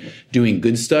you doing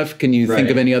good stuff. Can you think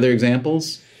of any other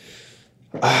examples?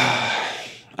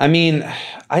 I mean,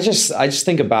 I just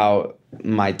think about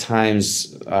my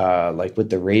times like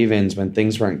with the Ravens when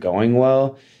things weren't going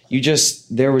well.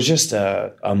 There was just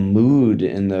a mood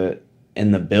in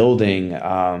the building.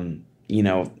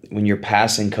 When you're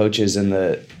passing coaches in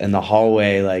the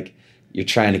hallway, like you're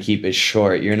trying to keep it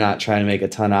short. You're not trying to make a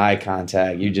ton of eye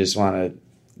contact. You just want to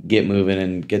get moving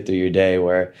and get through your day.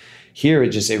 Where here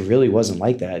it really wasn't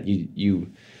like that. You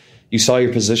saw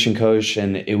your position coach,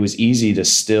 and it was easy to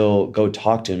still go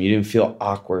talk to him. You didn't feel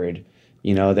awkward.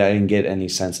 I didn't get any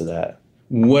sense of that.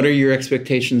 What are your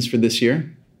expectations for this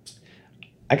year?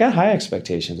 I got high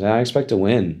expectations, and I expect to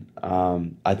win.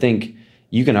 I think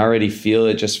you can already feel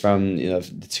it just from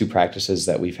the two practices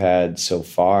that we've had so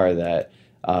far that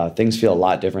things feel a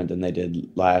lot different than they did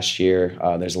last year.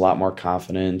 There's a lot more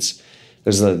confidence.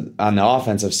 On the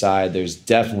offensive side, there's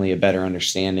definitely a better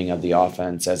understanding of the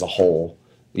offense as a whole.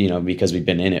 Because we've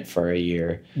been in it for a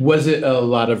year. Was it a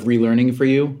lot of relearning for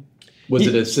you? Was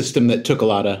it a system that took a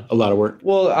lot of work?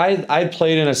 Well, I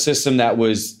played in a system that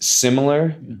was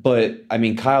similar, but I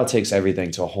mean, Kyle takes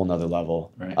everything to a whole nother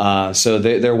level. Right. So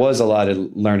there was a lot of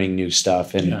learning new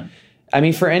stuff. And I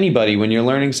mean, for anybody, when you're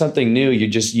learning something new,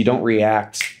 you don't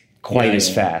react quite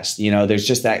as fast. There's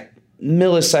just that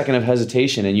millisecond of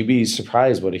hesitation, and you'd be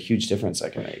surprised what a huge difference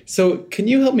that can make. So can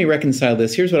you help me reconcile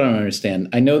this? Here's what I don't understand.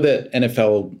 I know that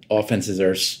NFL offenses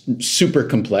are super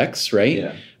complex, right?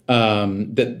 Yeah.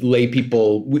 That lay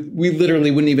people, we literally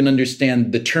wouldn't even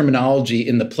understand the terminology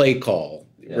in the play call,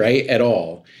 right, at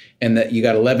all. And that you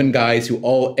got 11 guys who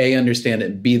all A, understand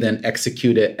it, and B, then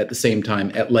execute it at the same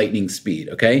time at lightning speed,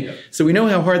 okay? Yeah. So we know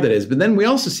how hard that is. But then we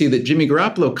also see that Jimmy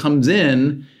Garoppolo comes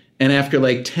in and after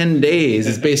like 10 days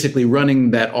is basically running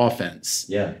that offense.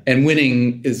 Yeah. And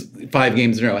winning is 5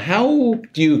 games in a row. How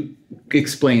do you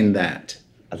explain that?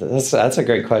 That's a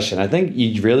great question. I think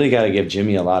you really got to give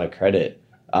Jimmy a lot of credit.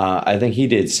 I think he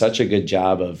did such a good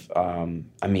job of,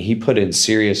 he put in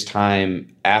serious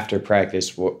time after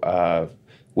practice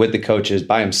with the coaches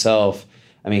by himself.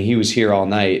 I mean, he was here all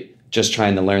night just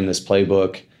trying to learn this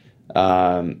playbook.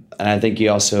 And I think you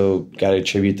also got to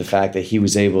attribute the fact that he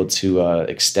was able to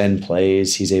extend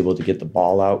plays. He's able to get the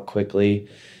ball out quickly.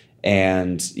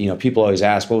 And, people always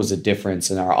ask, what was the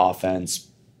difference in our offense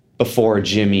before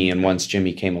Jimmy and once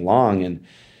Jimmy came along? And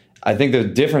I think the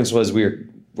difference was we're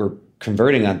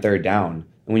converting on third down.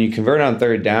 And when you convert on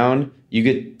third down, you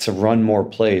get to run more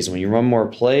plays. And when you run more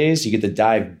plays, you get to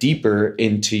dive deeper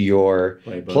into your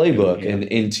playbook and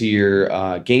into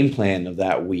your game plan of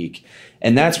that week.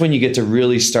 And that's when you get to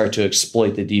really start to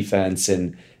exploit the defense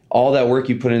and all that work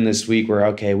you put in this week where,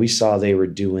 okay, we saw they were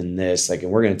doing this, and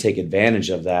we're going to take advantage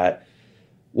of that.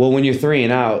 Well, when you're 3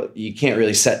 and out, you can't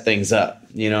really set things up,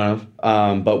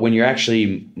 but when you're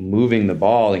actually moving the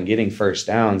ball and getting first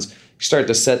downs, you start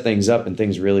to set things up and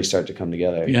things really start to come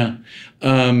together. Yeah.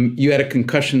 You had a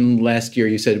concussion last year.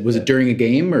 You said, was it during a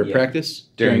game or practice?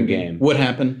 During a game. What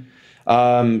happened?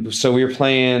 So we were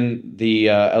playing the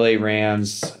LA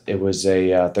Rams. It was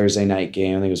a Thursday night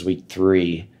game. I think it was week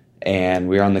 3. And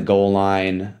we were on the goal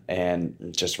line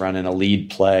and just running a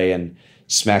lead play and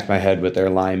smacked my head with their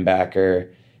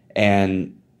linebacker.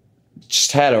 And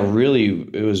just had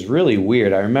it was really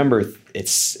weird. I remember it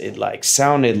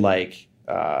sounded like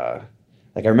I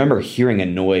remember hearing a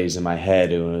noise in my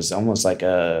head. It was almost like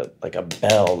a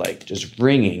bell, just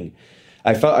ringing.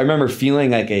 I remember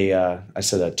feeling like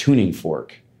a tuning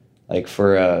fork, like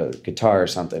for a guitar or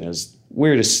something. It was the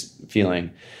weirdest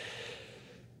feeling.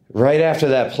 right after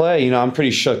that play, I'm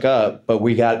pretty shook up, but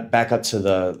we got back up to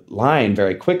the line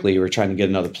very quickly. We were trying to get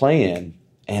another play in.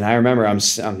 And I remember I'm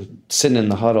sitting in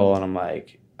the huddle and I'm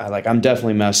like, I'm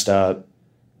definitely messed up,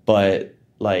 but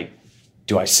like,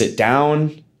 do I sit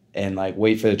down and like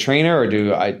wait for the trainer, or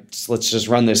let's just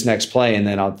run this next play and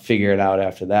then I'll figure it out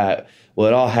after that. Well,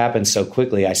 it all happened so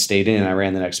quickly. I stayed in and I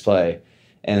ran the next play,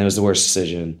 and it was the worst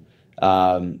decision.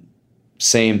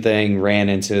 Same thing, ran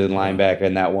into the linebacker,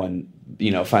 and that one,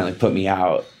 finally put me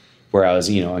out where I was,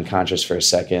 unconscious for a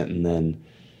second, and then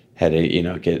had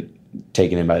to, get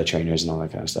taken in by the trainers and all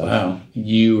that kind of stuff. Wow.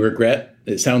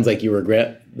 It sounds like you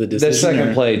regret the decision. The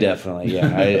second play, definitely,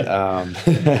 yeah.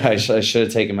 I should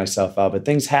have taken myself out, but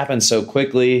things happen so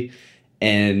quickly,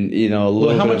 and, a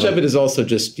little how much of it is also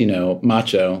just,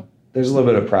 macho? There's a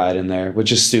little bit of pride in there,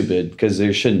 which is stupid because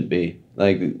there shouldn't be.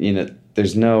 Like,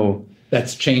 there's no...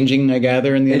 That's changing, I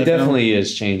gather, in the NFL? It definitely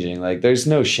is changing. Like, there's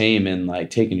no shame in, like,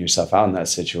 taking yourself out in that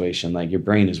situation. Like, your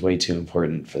brain is way too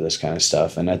important for this kind of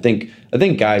stuff. And I think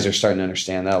guys are starting to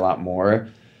understand that a lot more.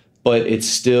 But it's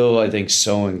still, I think,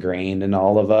 so ingrained in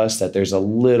all of us that there's a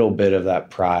little bit of that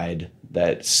pride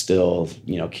that still,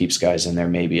 keeps guys in there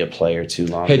maybe a play or two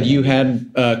longer. Had you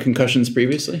had concussions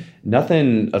previously?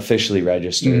 Nothing officially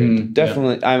registered.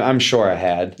 Definitely, yeah. I'm sure I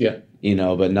had. Yeah.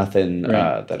 But nothing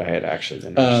that I had actually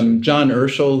been. John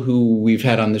Urschel, who we've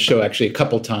had on the show actually a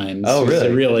couple times. Oh,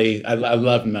 really? I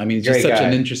love him. I mean, he's just such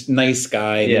an nice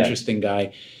guy, interesting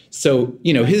guy. So,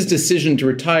 his decision to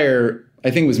retire, I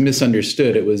think, was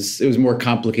misunderstood. It was more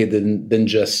complicated than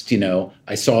just,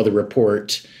 I saw the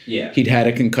report. Yeah. He'd had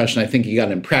a concussion. I think he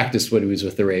got in practice when he was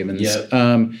with the Ravens. Yep.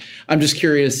 I'm just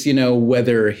curious,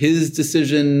 whether his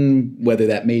decision, whether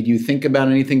that made you think about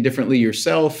anything differently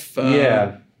yourself.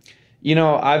 Yeah.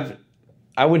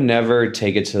 I would never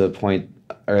take it to the point,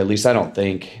 or at least I don't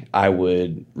think I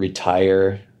would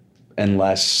retire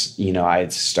unless, I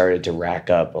had started to rack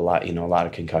up a lot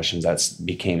of concussions. That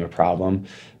became a problem.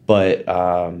 But,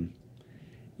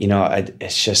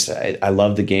 it's just, I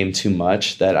love the game too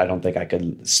much that I don't think I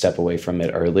could step away from it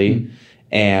early. Mm-hmm.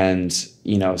 And,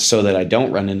 so that I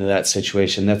don't run into that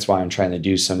situation, that's why I'm trying to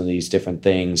do some of these different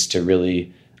things to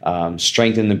really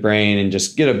strengthen the brain and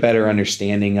just get a better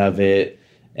understanding of it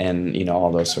and,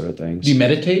 all those sort of things. Do you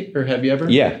meditate, or have you ever?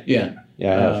 Yeah. Yeah.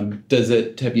 Yeah. I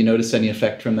have. Have you noticed any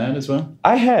effect from that as well?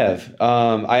 I have.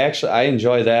 I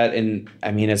enjoy that. And I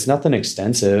mean, it's nothing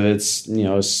extensive. It's,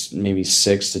 it's maybe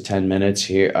 6 to 10 minutes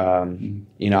here.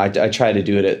 I try to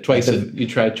do it at twice. You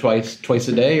try twice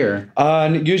a day, or?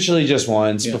 Usually just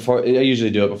once before. I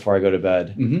usually do it before I go to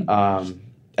bed. Mm-hmm.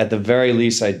 At the very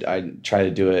least, I try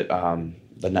to do it,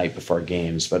 the night before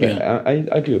games, but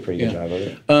I do a pretty good job of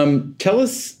it. Tell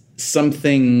us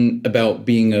something about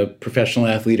being a professional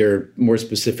athlete, or more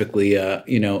specifically, an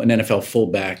NFL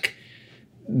fullback,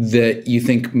 that you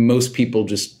think most people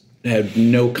just have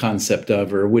no concept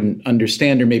of, or wouldn't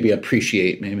understand, or maybe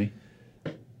appreciate, maybe?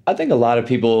 I think a lot of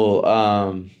people,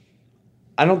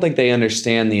 I don't think they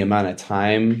understand the amount of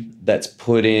time that's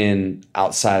put in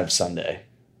outside of Sunday.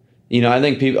 I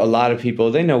think a lot of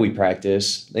people, they know we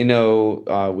practice, they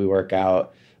know we work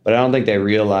out, but I don't think they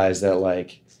realize that,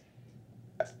 like,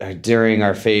 during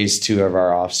our phase 2 of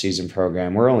our off-season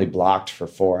program, we're only blocked for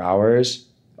 4 hours.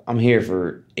 I'm here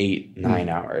for 8-9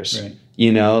 hours.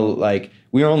 Right.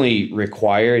 We're only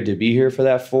required to be here for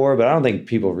that 4, but I don't think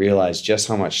people realize just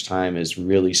how much time is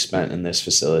really spent in this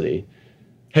facility.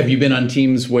 Have you been on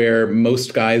teams where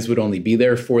most guys would only be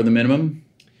there for the minimum?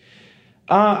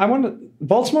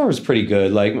 Baltimore was pretty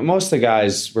good. Like, most of the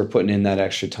guys were putting in that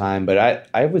extra time, but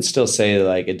I would still say that,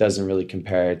 like, it doesn't really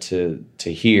compare to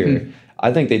here.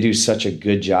 I think they do such a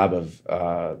good job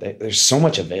of there's so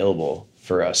much available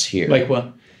for us here. Like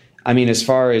what? I mean, as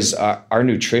far as our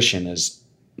nutrition is,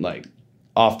 like,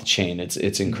 off the chain.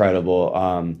 It's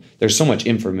incredible. There's so much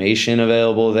information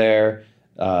available there.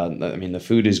 The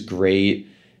food is great.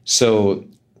 So,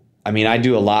 I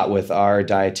do a lot with our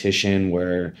dietitian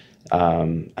where,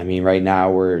 right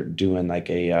now we're doing like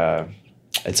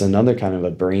it's another kind of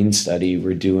a brain study.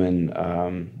 We're doing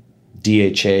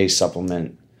DHA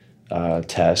supplement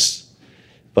tests.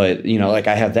 But,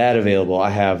 I have that available. I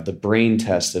have the brain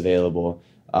test available.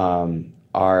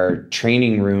 Our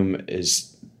training room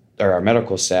our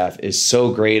medical staff is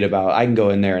so great about, I can go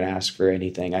in there and ask for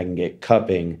anything. I can get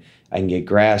cupping, I can get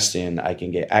Graston, I can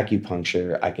get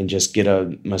acupuncture, I can just get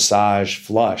a massage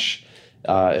flush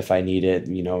if I need it,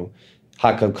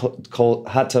 hot tub, cold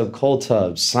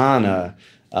tub, sauna,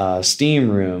 steam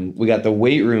room. We got the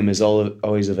weight room is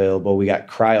always available. We got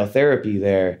cryotherapy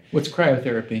there. What's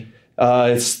cryotherapy?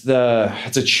 It's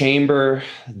a chamber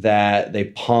that they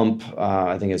pump.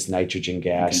 I think it's nitrogen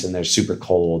gas, and they're super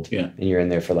cold. Yeah. And you're in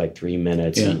there for like 3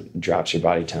 minutes, and it drops your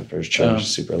body temperature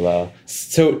super low.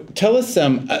 So tell us,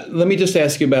 let me just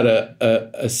ask you about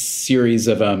a series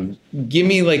of, give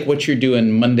me like what you're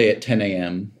doing Monday at 10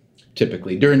 a.m.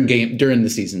 typically during the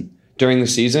season. During the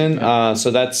season,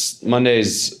 so that's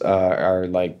Mondays are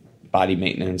like body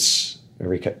maintenance,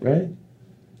 right?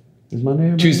 Is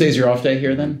Monday? Tuesday's your off day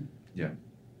here then? Yeah.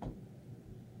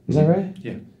 Is that right?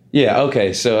 Yeah. Yeah.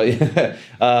 Okay. So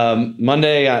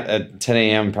Monday at 10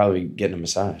 a.m. probably getting a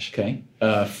massage. Okay.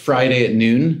 Friday at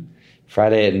noon.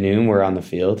 Friday at noon we're on the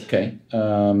field. Okay.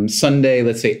 Sunday,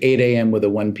 let's say 8 a.m. with a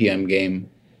 1 p.m. game.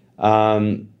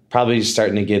 Probably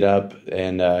starting to get up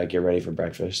and get ready for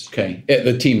breakfast. Okay. At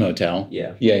the team hotel.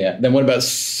 Yeah. Yeah. Then what about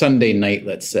Sunday night,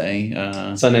 let's say?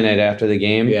 Sunday night after the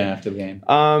game? Yeah, after the game.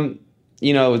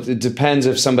 It depends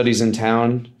if somebody's in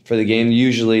town for the game.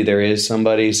 Usually there is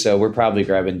somebody, so we're probably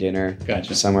grabbing dinner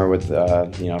somewhere with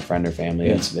a friend or family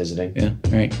that's visiting. Yeah.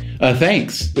 All right.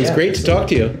 Thanks. It was great to talk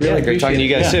to you. Really great talking to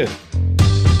you guys too.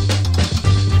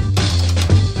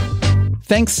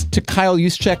 Thanks to Kyle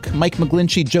Juszczyk, Mike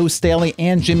McGlinchey, Joe Staley,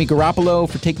 and Jimmy Garoppolo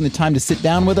for taking the time to sit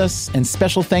down with us. And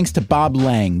special thanks to Bob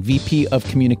Lang, VP of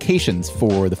Communications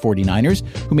for the 49ers,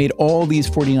 who made all these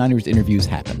 49ers interviews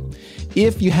happen.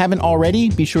 If you haven't already,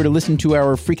 be sure to listen to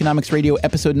our Freakonomics Radio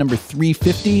episode number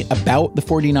 350 about the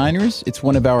 49ers. It's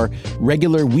one of our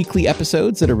regular weekly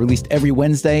episodes that are released every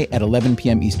Wednesday at 11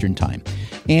 p.m. Eastern Time.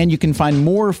 And you can find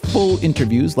more full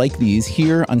interviews like these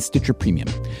here on Stitcher Premium.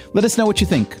 Let us know what you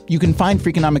think. You can find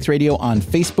Freakonomics Radio on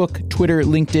Facebook, Twitter,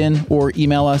 LinkedIn, or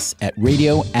email us at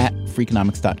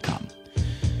radio@freakonomics.com.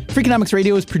 Freakonomics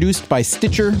Radio is produced by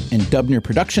Stitcher and Dubner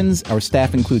Productions. Our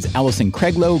staff includes Allison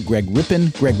Craiglow, Greg Rippin,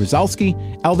 Greg Rosalski,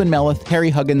 Alvin Meleth, Harry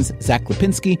Huggins, Zach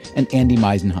Lipinski, and Andy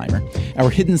Meisenheimer. Our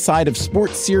Hidden Side of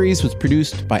Sports series was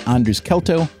produced by Andres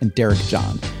Kelto and Derek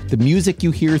John. The music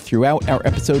you hear throughout our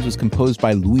episodes was composed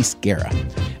by Luis Guerra.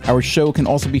 Our show can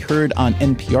also be heard on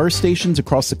NPR stations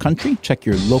across the country. Check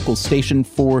your local station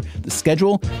for the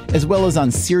schedule, as well as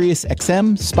on Sirius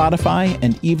XM, Spotify,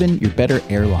 and even your better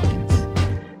airlines.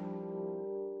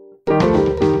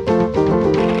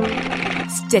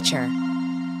 Stitcher.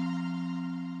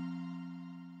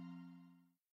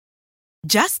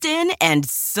 Just in and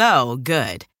so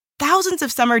good. Thousands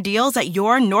of summer deals at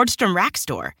your Nordstrom Rack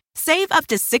store. Save up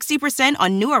to 60%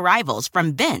 on new arrivals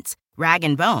from Vince, Rag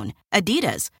 & Bone,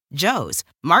 Adidas, Joe's,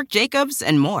 Marc Jacobs,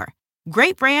 and more.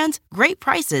 Great brands, great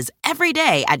prices every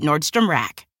day at Nordstrom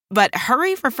Rack. But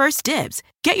hurry for first dibs.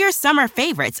 Get your summer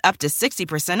favorites up to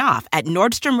 60% off at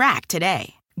Nordstrom Rack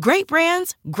today. Great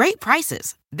brands, great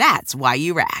prices. That's why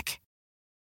you rack.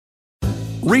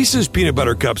 Reese's peanut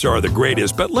butter cups are the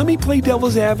greatest, but let me play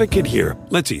devil's advocate here.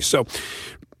 Let's see. So,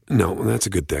 no, that's a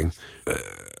good thing.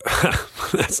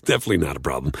 That's definitely not a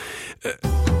problem.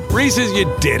 Reese's,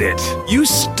 you did it. You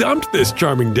stumped this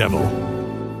charming devil.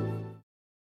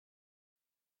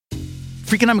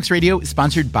 Freakonomics Radio is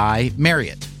sponsored by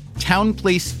Marriott. Town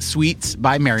Place Suites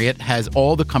by Marriott has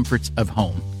all the comforts of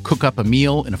home. Cook up a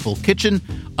meal in a full kitchen,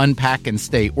 unpack and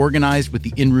stay organized with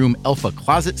the in-room Elfa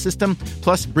closet system,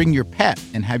 plus bring your pet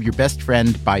and have your best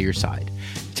friend by your side.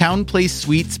 Town Place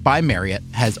Suites by Marriott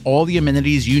has all the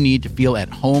amenities you need to feel at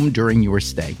home during your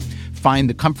stay. Find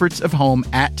the comforts of home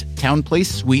at Town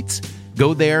Place Suites.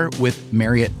 Go there with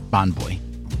Marriott Bonvoy.